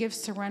 Would you give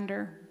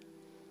surrender?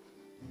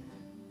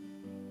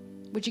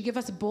 Would you give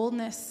us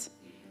boldness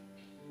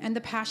and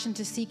the passion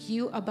to seek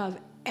you above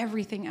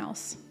everything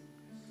else?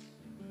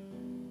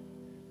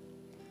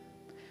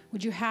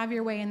 Would you have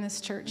your way in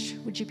this church?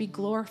 Would you be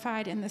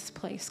glorified in this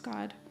place,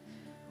 God?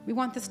 We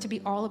want this to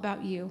be all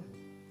about you,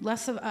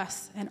 less of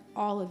us and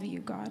all of you,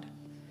 God.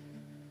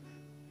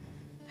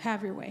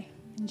 Have your way.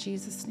 In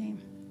Jesus' name,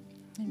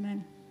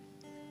 amen.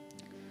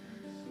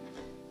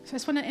 So I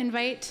just want to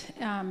invite,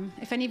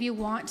 if any of you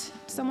want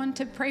someone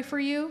to pray for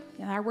you,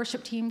 our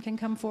worship team can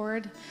come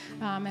forward,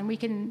 and we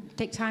can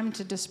take time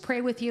to just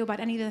pray with you about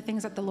any of the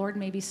things that the Lord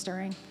may be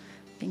stirring.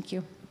 Thank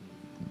you.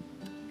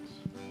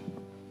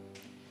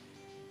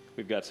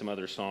 We've got some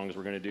other songs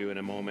we're going to do in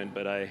a moment,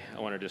 but I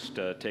want to just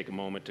take a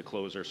moment to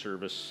close our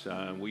service.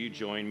 Will you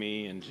join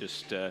me in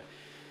just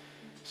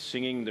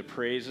singing the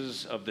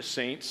praises of the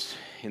saints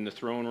in the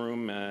throne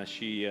room?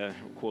 She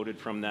quoted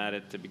from that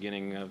at the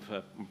beginning of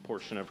a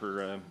portion of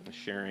her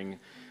sharing,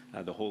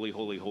 the Holy,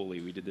 Holy,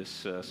 Holy. We did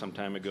this some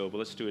time ago, but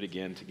let's do it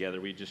again together.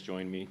 Will you just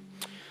join me?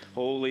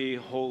 Holy,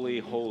 holy,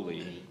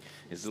 holy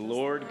is the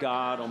Lord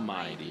God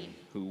Almighty,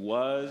 who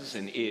was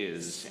and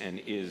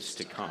is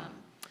to come.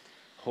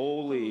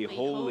 Holy,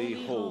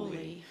 holy,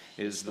 holy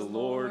is the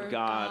Lord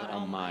God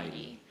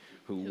Almighty,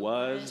 who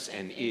was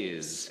and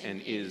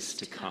is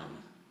to come.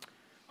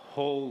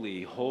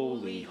 Holy,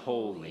 holy,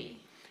 holy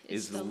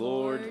is the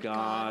Lord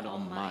God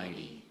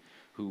Almighty,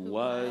 who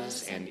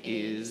was and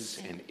is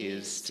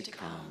to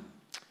come.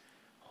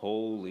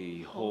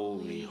 Holy,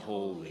 holy,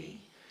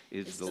 holy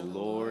is the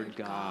Lord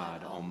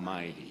God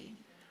Almighty,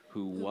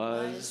 who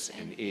was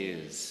and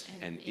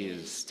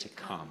is to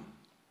come.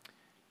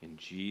 In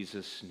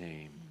Jesus'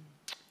 name.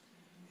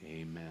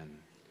 Amen.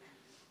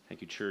 Thank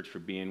you, church, for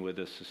being with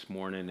us this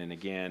morning. And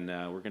again,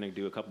 we're going to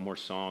do a couple more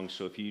songs.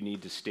 So if you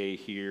need to stay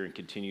here and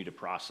continue to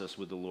process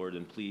with the Lord,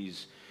 then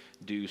please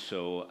do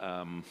so.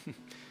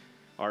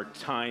 Our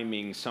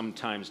timing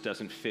sometimes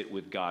doesn't fit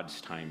with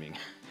God's timing.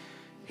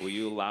 Will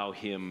you allow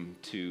him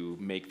to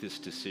make this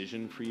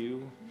decision for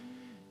you?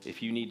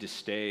 If you need to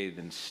stay,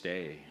 then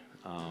stay.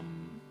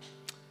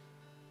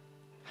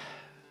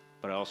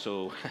 But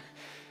also...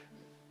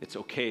 it's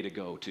okay to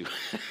go too.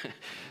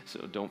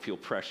 So don't feel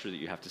pressure that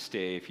you have to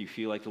stay. If you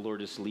feel like the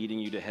Lord is leading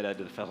you to head out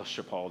to the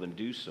fellowship hall, then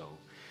do so.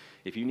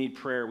 If you need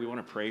prayer, we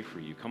want to pray for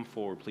you. Come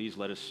forward. Please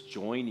let us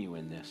join you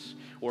in this.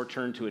 Or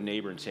turn to a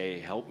neighbor and say, hey,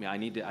 help me.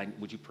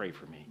 Would you pray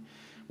for me?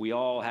 We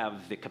all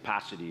have the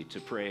capacity to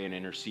pray and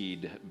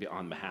intercede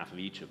on behalf of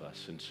each of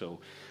us. And so,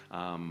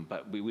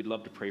 but we would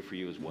love to pray for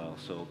you as well.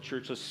 So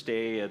church, let's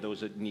stay.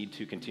 Those that need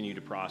to continue to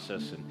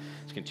process and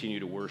continue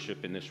to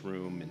worship in this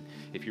room. And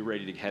if you're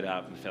ready to head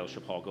out in the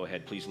fellowship hall, go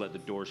ahead. Please let the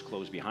doors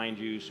close behind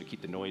you. So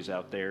keep the noise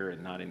out there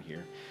and not in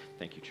here.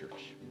 Thank you,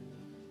 church.